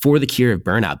for the cure of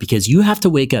burnout, because you have to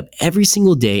wake up every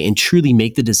single day and truly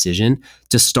make the decision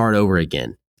to start over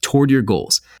again toward your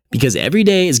goals, because every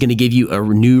day is going to give you a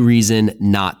new reason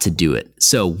not to do it.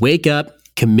 So wake up,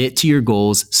 commit to your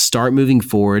goals, start moving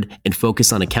forward, and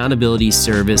focus on accountability,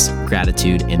 service,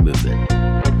 gratitude, and movement.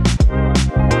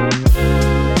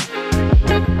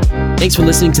 Thanks for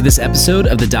listening to this episode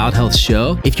of the Dialed Health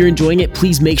Show. If you're enjoying it,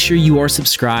 please make sure you are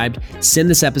subscribed. Send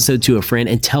this episode to a friend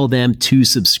and tell them to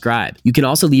subscribe. You can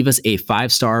also leave us a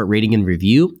 5-star rating and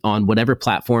review on whatever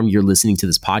platform you're listening to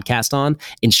this podcast on,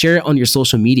 and share it on your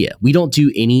social media. We don't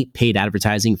do any paid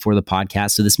advertising for the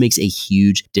podcast, so this makes a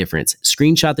huge difference.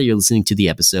 Screenshot that you're listening to the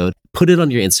episode, put it on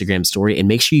your Instagram story, and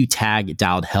make sure you tag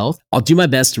Dialed Health. I'll do my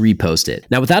best to repost it.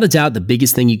 Now, without a doubt, the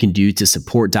biggest thing you can do to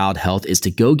support Dialed Health is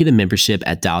to go get a membership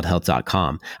at dialedhealth.com.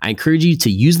 I encourage you to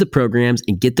use the programs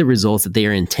and get the results that they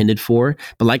are intended for.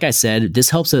 But like I said, this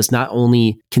helps us not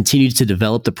only continue to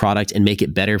develop the product and make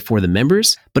it better for the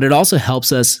members, but it also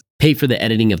helps us pay for the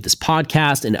editing of this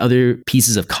podcast and other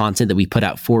pieces of content that we put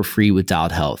out for free with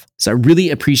Dialed Health. So I really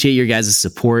appreciate your guys'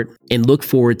 support and look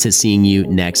forward to seeing you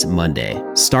next Monday.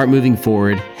 Start moving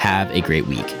forward. Have a great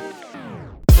week.